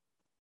you,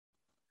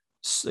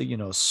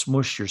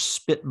 smush your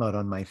spit mud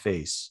on my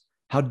face?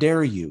 How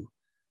dare you,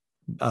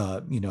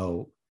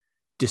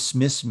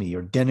 dismiss me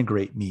or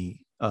denigrate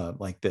me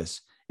like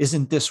this?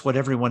 Isn't this what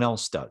everyone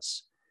else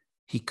does?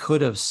 He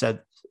could have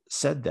said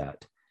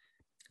that.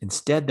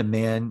 Instead, the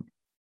man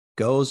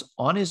goes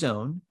on his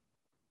own,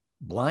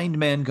 blind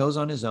man goes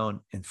on his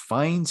own and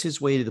finds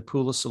his way to the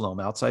pool of Siloam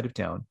outside of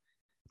town.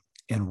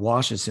 and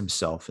washes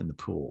himself in the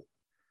pool.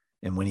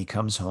 And when he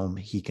comes home,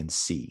 he can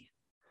see.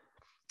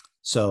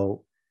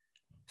 So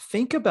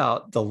think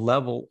about the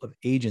level of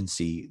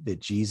agency that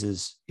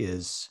Jesus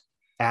is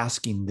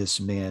asking this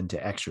man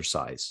to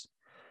exercise.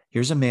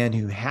 Here's a man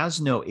who has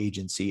no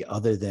agency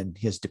other than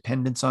his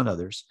dependence on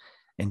others.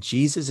 And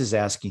Jesus is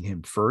asking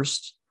him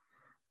first,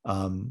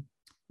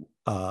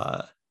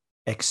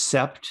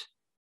 accept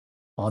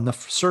on the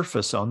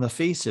surface, on the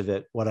face of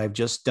it, what I've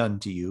just done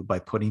to you by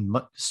putting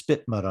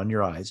spit mud on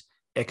your eyes.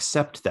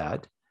 Accept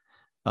that.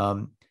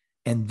 And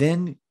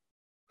then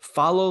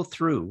follow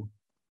through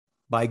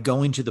by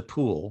going to the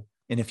pool.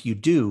 And if you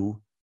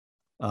do,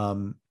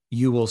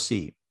 you will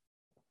see.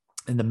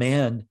 And the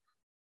man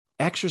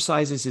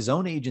exercises his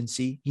own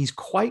agency. He's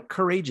quite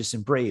courageous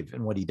and brave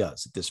in what he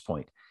does at this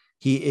point.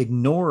 He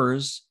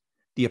ignores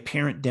the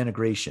apparent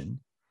denigration,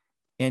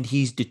 and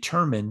he's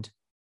determined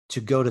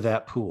to go to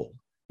that pool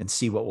and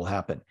see what will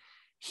happen.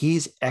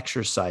 He's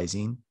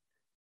exercising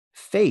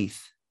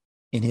faith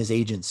in his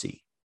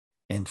agency.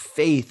 And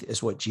faith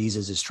is what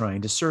Jesus is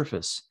trying to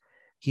surface.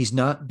 He's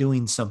not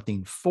doing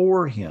something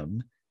for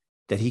him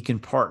that he can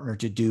partner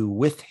to do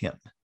with him.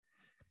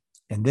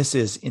 And this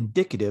is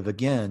indicative,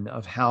 again,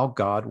 of how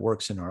God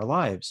works in our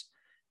lives.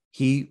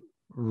 He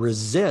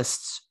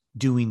resists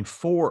doing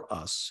for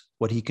us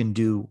what he can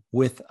do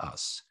with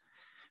us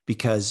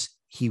because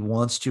he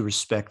wants to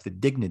respect the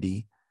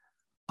dignity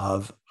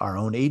of our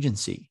own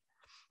agency.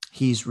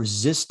 He's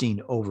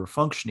resisting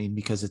over-functioning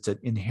because it's an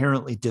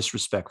inherently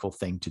disrespectful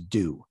thing to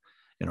do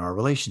in our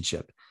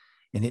relationship.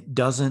 And it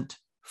doesn't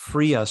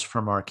free us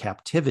from our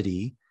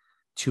captivity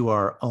to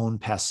our own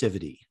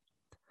passivity.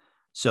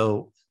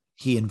 So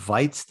he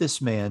invites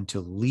this man to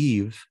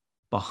leave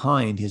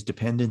behind his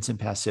dependence and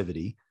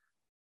passivity.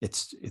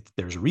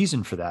 There's a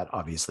reason for that,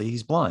 obviously.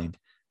 He's blind,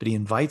 but he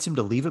invites him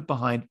to leave it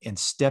behind and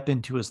step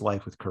into his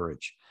life with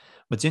courage.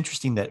 What's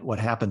interesting that what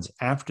happens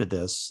after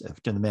this,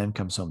 after the man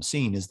comes home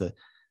seeing, is the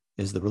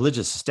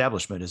religious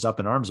establishment is up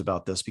in arms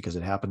about this because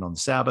it happened on the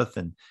Sabbath,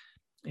 and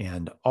they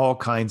have all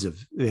kinds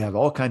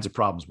of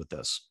problems with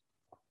this.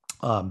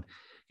 And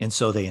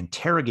so they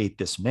interrogate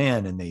this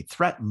man and they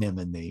threaten him,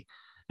 and they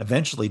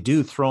eventually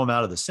do throw him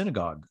out of the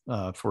synagogue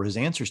for his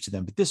answers to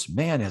them. But this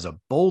man has a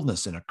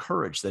boldness and a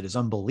courage that is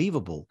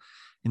unbelievable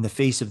in the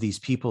face of these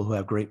people who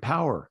have great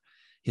power.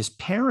 His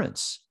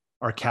parents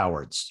are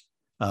cowards.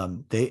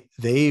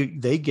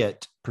 They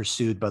get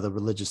pursued by the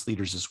religious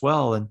leaders as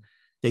well. And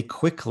they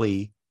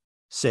quickly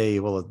say,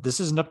 well, this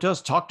isn't up to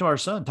us. Talk to our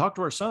son. Talk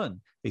to our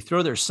son. They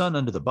throw their son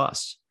under the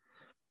bus.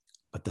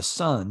 But the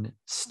son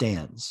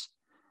stands.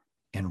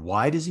 And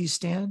why does he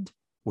stand?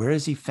 Where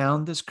has he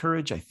found this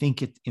courage? I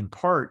think it in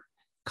part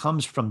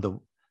comes from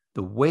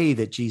the way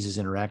that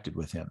Jesus interacted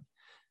with him,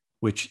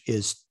 which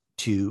is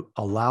to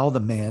allow the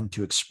man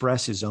to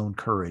express his own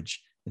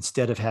courage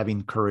instead of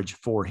having courage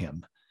for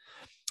him.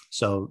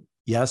 So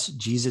yes,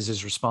 Jesus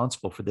is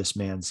responsible for this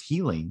man's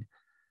healing,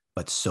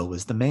 but so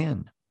is the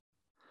man.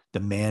 The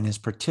man has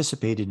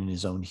participated in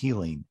his own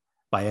healing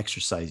by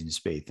exercising his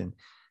faith. And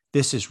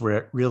this is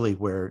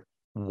the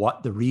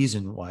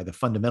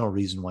fundamental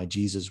reason why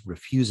Jesus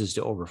refuses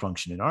to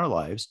overfunction in our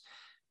lives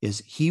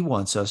is he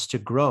wants us to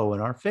grow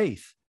in our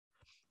faith.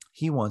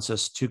 He wants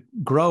us to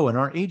grow in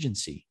our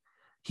agency.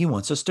 He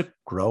wants us to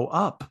grow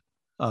up,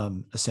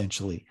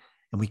 essentially.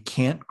 And we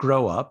can't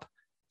grow up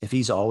if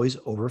he's always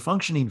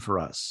overfunctioning for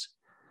us.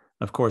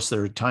 Of course,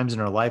 there are times in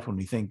our life when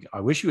we think,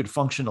 I wish you would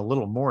function a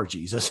little more,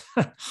 Jesus,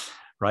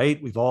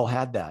 right? We've all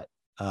had that.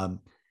 And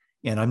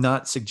I'm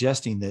not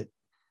suggesting that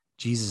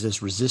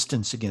Jesus'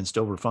 resistance against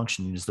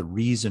overfunctioning is the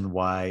reason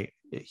why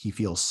he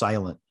feels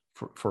silent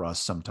for us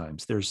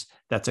sometimes.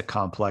 That's a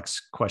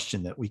complex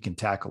question that we can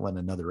tackle in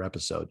another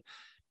episode.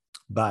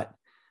 But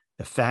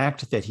the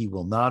fact that he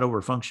will not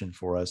overfunction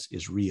for us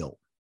is real.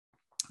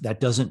 That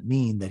doesn't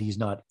mean that he's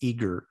not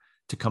eager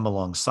to come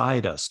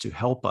alongside us, to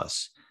help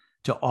us,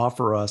 to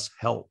offer us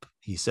help.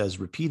 He says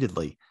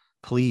repeatedly,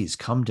 please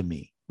come to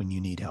me when you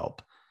need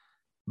help.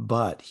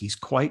 But he's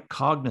quite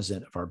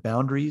cognizant of our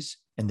boundaries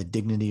and the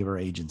dignity of our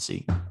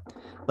agency.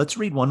 Let's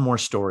read one more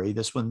story.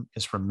 This one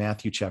is from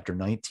Matthew chapter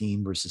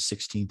 19, verses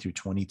 16 through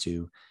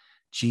 22,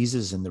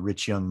 Jesus and the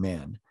rich young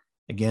man.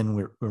 Again,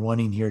 we're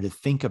wanting here to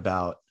think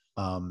about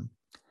how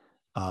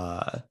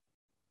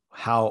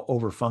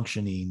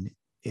overfunctioning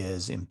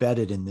is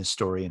embedded in this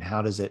story and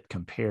how does it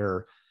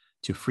compare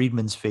to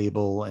Friedman's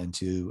fable and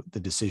to the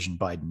decision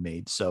Biden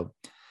made. So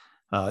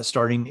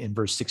starting in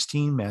verse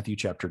 16, Matthew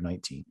chapter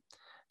 19.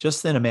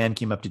 Just then a man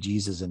came up to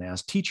Jesus and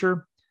asked,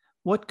 Teacher,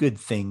 what good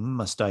thing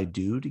must I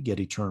do to get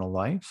eternal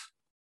life?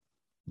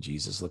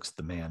 Jesus looks at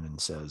the man and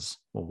says,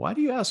 well, why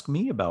do you ask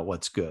me about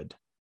what's good?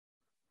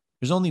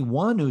 There's only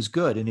one who's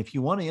good, and if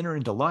you want to enter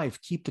into life,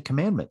 keep the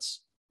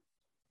commandments.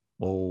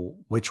 Well,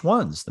 which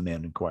ones? The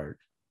man inquired.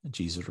 And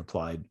Jesus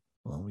replied,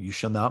 well, you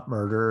shall not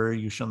murder,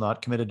 you shall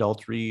not commit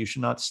adultery, you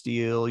shall not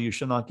steal, you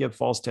shall not give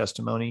false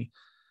testimony,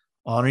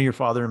 honor your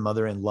father and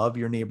mother, and love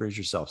your neighbor as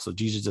yourself. So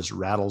Jesus just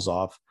rattles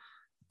off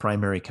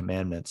primary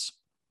commandments.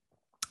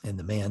 And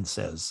the man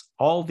says,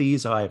 all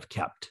these I have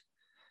kept.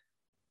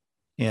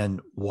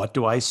 And what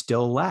do I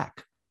still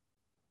lack?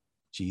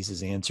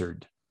 Jesus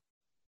answered.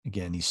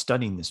 Again, he's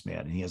studying this man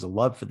and he has a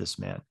love for this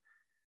man.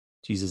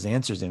 Jesus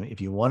answers him,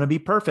 if you want to be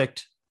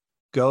perfect,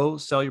 go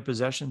sell your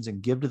possessions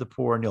and give to the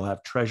poor and you'll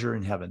have treasure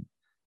in heaven.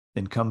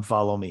 Then come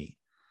follow me.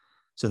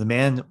 So the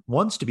man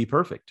wants to be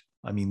perfect.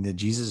 I mean,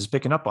 Jesus is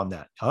picking up on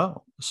that.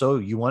 Oh, so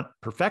you want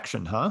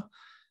perfection, huh?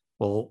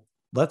 Well,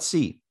 let's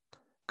see.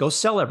 Go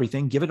sell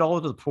everything, give it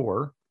all to the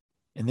poor,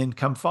 and then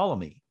come follow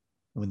me.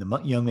 When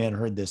the young man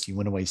heard this, he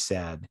went away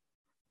sad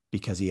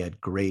because he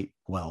had great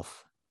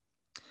wealth.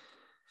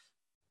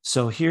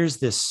 So here's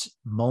this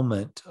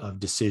moment of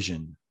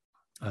decision.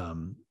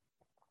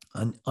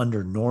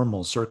 Under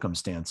normal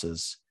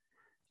circumstances,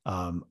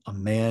 a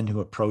man who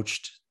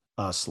approached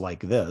us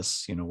like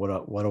this,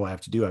 what do I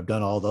have to do? I've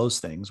done all those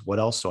things. What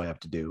else do I have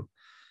to do?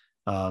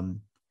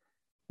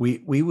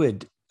 We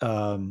would,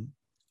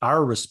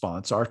 our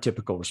response, our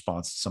typical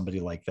response to somebody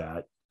like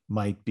that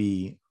might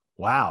be,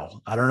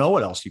 wow, I don't know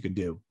what else you can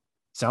do.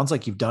 Sounds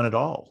like you've done it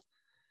all.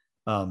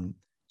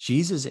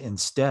 Jesus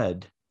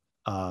instead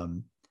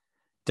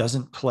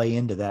doesn't play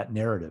into that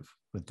narrative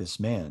with this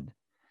man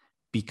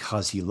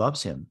because he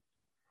loves him.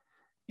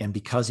 And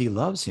because he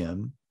loves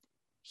him,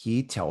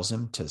 he tells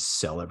him to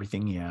sell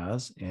everything he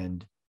has.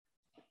 And,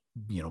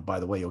 by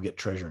the way, you'll get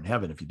treasure in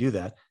heaven if you do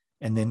that.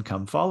 And then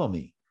come follow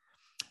me.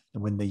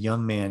 And when the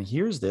young man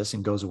hears this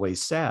and goes away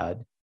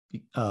sad,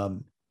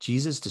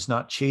 Jesus does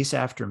not chase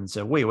after him and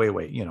say, wait,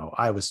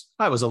 I was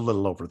a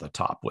little over the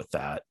top with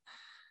that.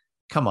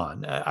 Come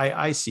on.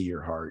 I see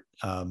your heart.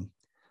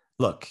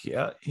 Look,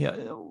 I'm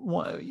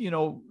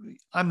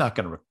not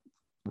going to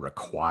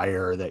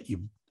require that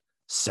you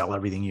sell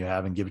everything you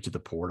have and give it to the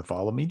poor to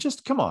follow me.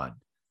 Just come on.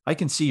 I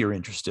can see you're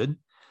interested.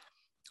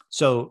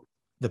 So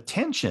the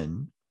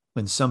tension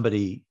when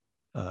somebody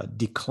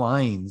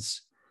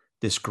declines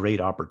this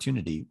great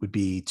opportunity would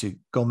be to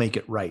go make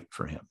it right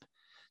for him,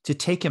 to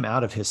take him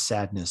out of his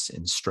sadness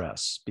and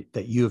stress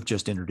that you have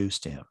just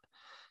introduced to him,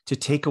 to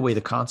take away the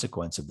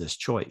consequence of this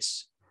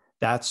choice.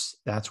 That's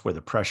where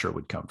the pressure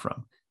would come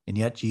from. And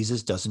yet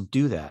Jesus doesn't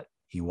do that.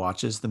 He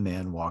watches the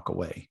man walk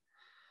away.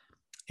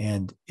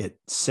 And it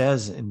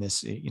says in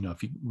this,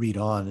 if you read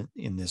on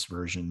in this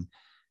version,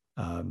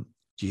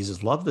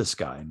 Jesus loved this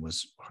guy and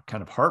was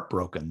kind of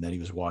heartbroken that he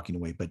was walking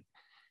away, but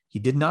he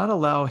did not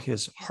allow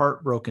his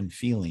heartbroken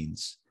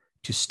feelings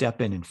to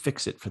step in and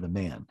fix it for the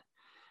man.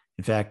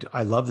 In fact,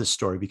 I love this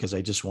story because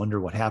I just wonder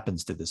what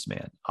happens to this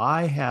man.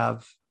 I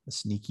have a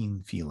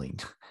sneaking feeling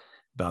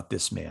about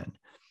this man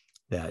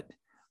that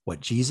what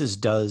Jesus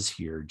does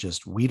here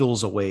just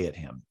wheedles away at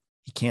him.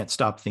 He can't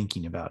stop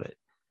thinking about it.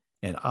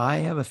 And I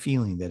have a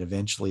feeling that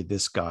eventually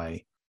this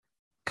guy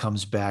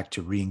comes back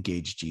to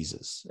re-engage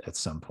Jesus at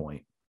some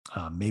point.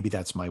 Maybe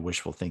that's my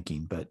wishful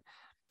thinking, but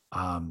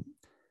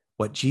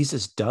what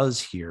Jesus does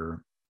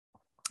here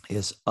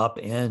is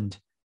upend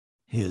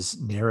his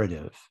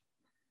narrative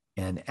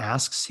and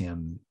asks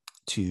him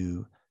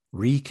to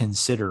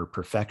reconsider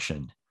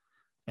perfection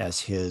as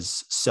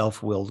his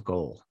self-willed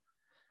goal.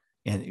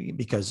 And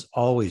because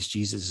always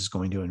Jesus is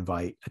going to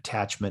invite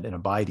attachment and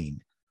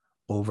abiding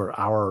over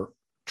our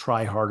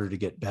try harder to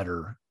get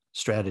better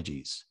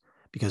strategies,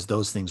 because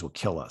those things will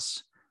kill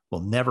us.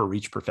 We'll never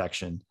reach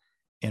perfection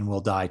and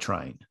we'll die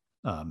trying,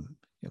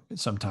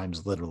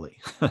 sometimes literally.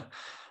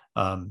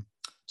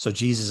 So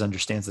Jesus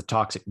understands the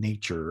toxic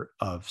nature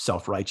of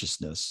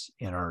self-righteousness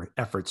and our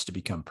efforts to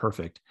become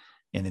perfect.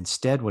 And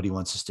instead, what he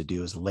wants us to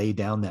do is lay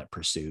down that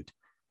pursuit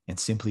and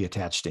simply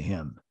attach to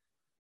him,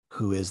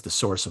 who is the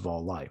source of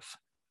all life.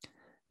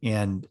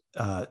 And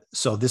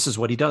so this is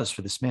what he does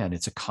for this man.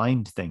 It's a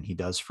kind thing he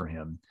does for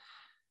him.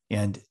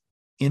 And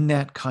in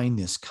that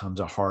kindness comes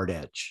a hard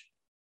edge,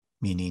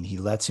 meaning he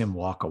lets him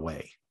walk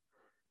away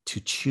to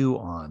chew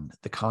on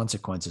the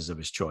consequences of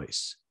his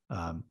choice.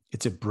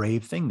 It's a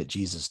brave thing that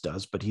Jesus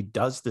does, but he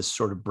does this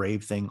sort of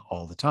brave thing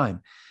all the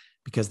time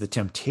because the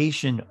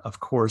temptation, of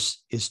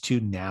course, is to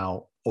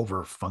now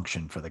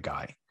overfunction for the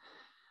guy,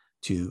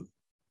 to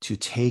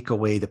take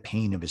away the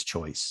pain of his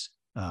choice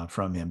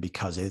from him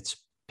because it's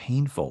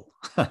painful.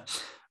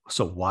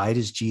 So why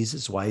is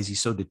he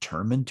so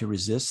determined to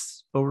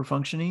resist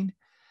overfunctioning?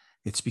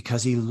 It's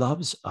because he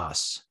loves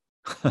us.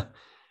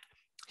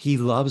 He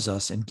loves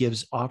us and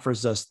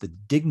offers us the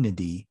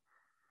dignity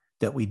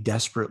that we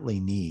desperately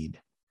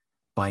need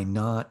by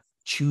not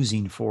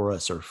choosing for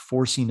us or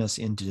forcing us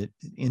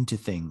into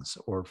things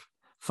or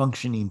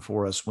functioning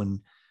for us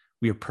when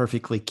we are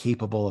perfectly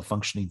capable of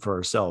functioning for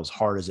ourselves,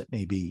 hard as it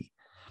may be.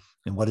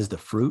 And what is the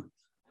fruit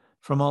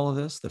from all of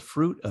this? The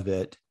fruit of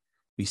it,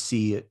 we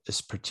see it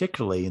is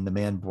particularly in the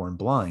man born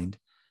blind.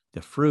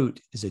 The fruit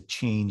is a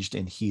changed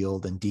and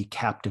healed and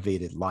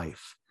decaptivated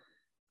life,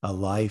 a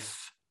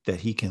life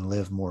that he can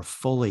live more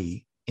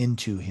fully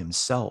into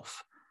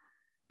himself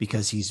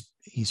because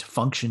he's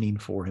functioning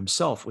for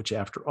himself, which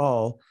after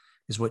all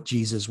is what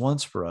Jesus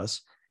wants for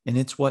us. And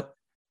it's what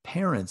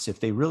parents, if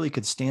they really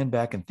could stand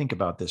back and think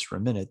about this for a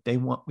minute,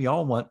 we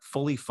all want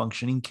fully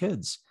functioning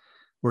kids.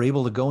 We're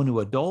able to go into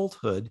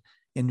adulthood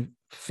and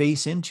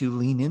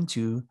lean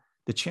into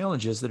the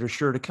challenges that are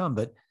sure to come.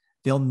 But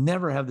they'll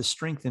never have the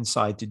strength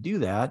inside to do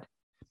that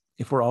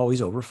if we're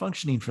always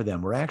over-functioning for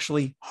them. We're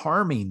actually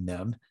harming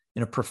them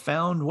in a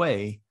profound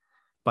way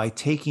by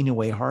taking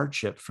away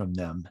hardship from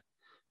them,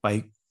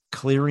 by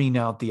clearing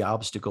out the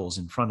obstacles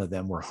in front of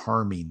them. We're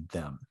harming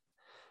them.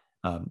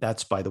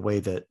 That's, by the way,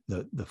 the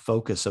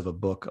focus of a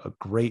book, a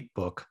great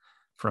book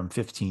from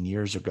 15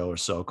 years ago or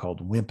so called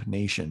Wimp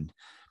Nation.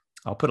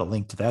 I'll put a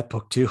link to that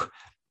book too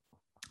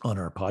on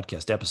our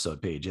podcast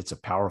episode page. It's a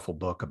powerful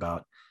book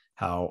about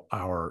how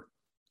our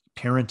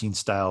parenting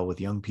style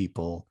with young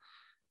people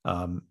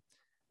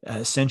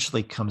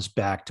essentially comes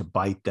back to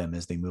bite them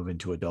as they move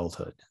into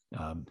adulthood.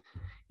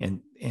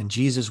 And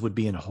Jesus would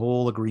be in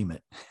whole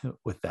agreement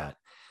with that.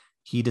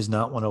 He does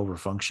not want to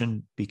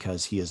overfunction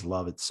because he is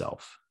love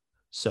itself.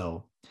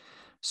 So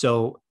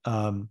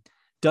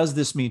does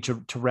this mean,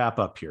 to wrap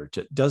up here,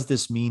 does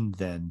this mean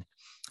then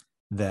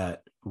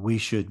that we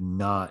should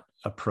not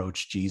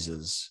approach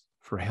Jesus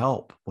for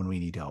help when we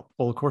need help?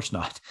 Well, of course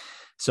not.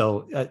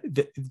 So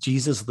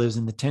Jesus lives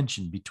in the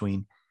tension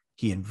between,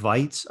 he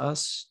invites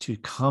us to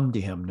come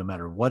to him no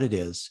matter what it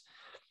is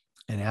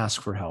and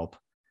ask for help,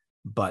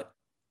 but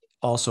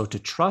also to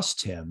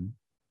trust him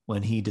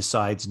when he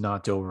decides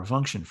not to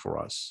overfunction for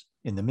us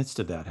in the midst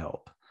of that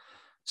help.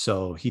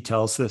 So he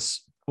tells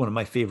this, one of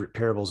my favorite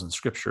parables in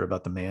scripture,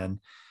 about the man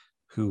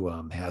who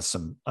has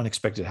some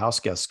unexpected house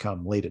guests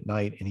come late at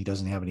night, and he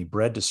doesn't have any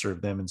bread to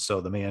serve them. And so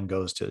the man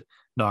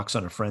knocks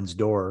on a friend's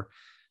door,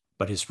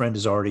 but his friend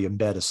is already in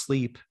bed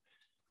asleep,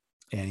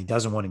 and he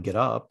doesn't want to get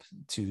up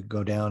to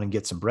go down and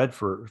get some bread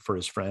for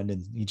his friend.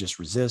 And he just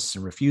resists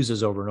and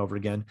refuses over and over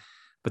again.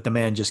 But the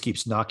man just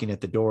keeps knocking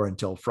at the door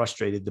until,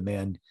 frustrated, the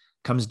man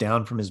comes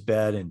down from his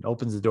bed and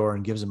opens the door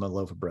and gives him a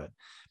loaf of bread.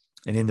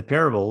 And in the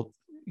parable,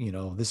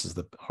 this is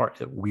the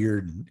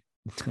weird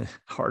and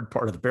hard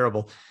part of the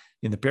parable.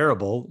 In the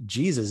parable,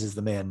 Jesus is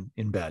the man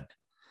in bed,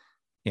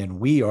 and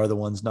we are the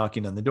ones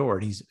knocking on the door.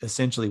 And he's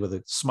essentially, with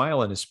a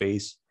smile on his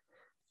face,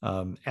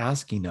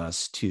 asking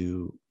us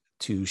to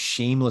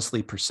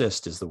shamelessly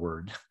persist, is the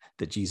word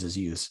that Jesus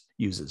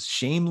uses.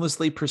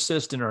 Shamelessly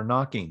persist in our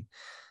knocking.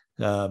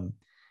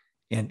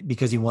 And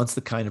because he wants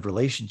the kind of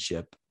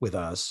relationship with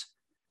us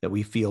that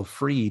we feel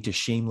free to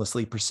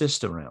shamelessly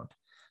persist around.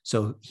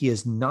 So he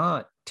is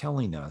not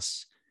telling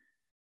us,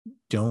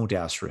 don't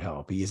ask for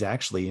help. He is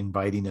actually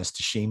inviting us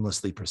to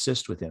shamelessly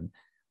persist with him.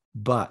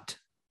 But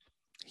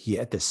he,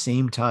 at the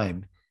same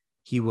time,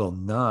 he will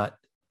not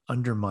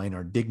undermine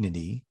our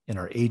dignity and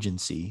our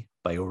agency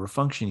by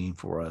overfunctioning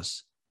for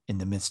us in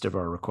the midst of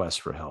our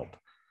request for help.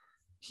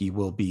 He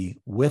will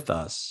be with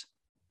us,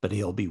 but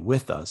he'll be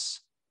with us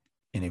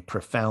in a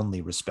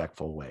profoundly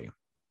respectful way.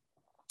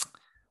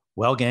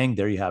 Well, gang,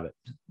 there you have it.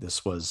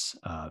 This was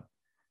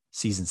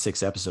season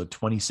 6, episode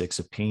 26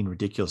 of Paying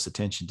Ridiculous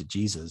Attention to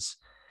Jesus.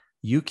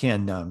 You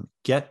can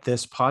get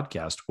this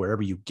podcast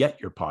wherever you get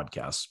your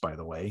podcasts, by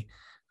the way.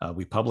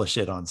 We publish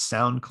it on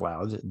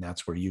SoundCloud, and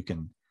that's where you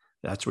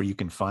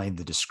can find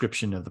the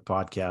description of the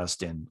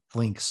podcast and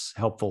links,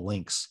 helpful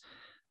links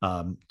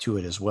to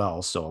it as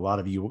well. So a lot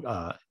of you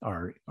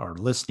are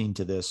listening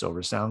to this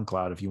over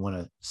SoundCloud. If you want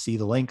to see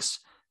the links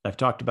I've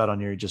talked about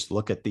on here, just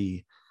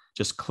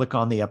click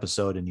on the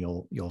episode and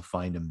you'll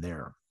find them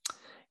there.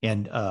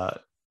 And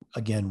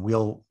again,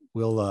 we'll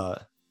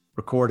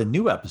record a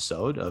new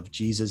episode of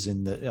Jesus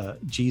in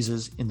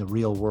the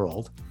Real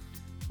World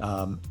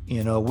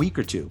in a week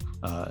or two.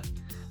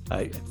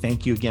 I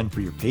thank you again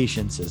for your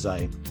patience as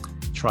I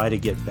try to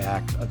get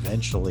back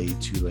eventually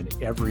to an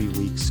every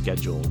week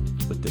schedule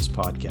with this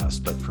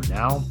podcast. But for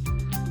now,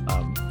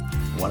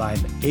 what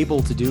I'm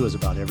able to do is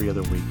about every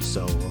other week.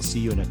 So we'll see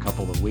you in a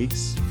couple of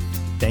weeks.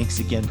 Thanks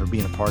again for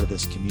being a part of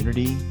this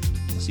community.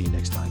 We'll see you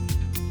next time.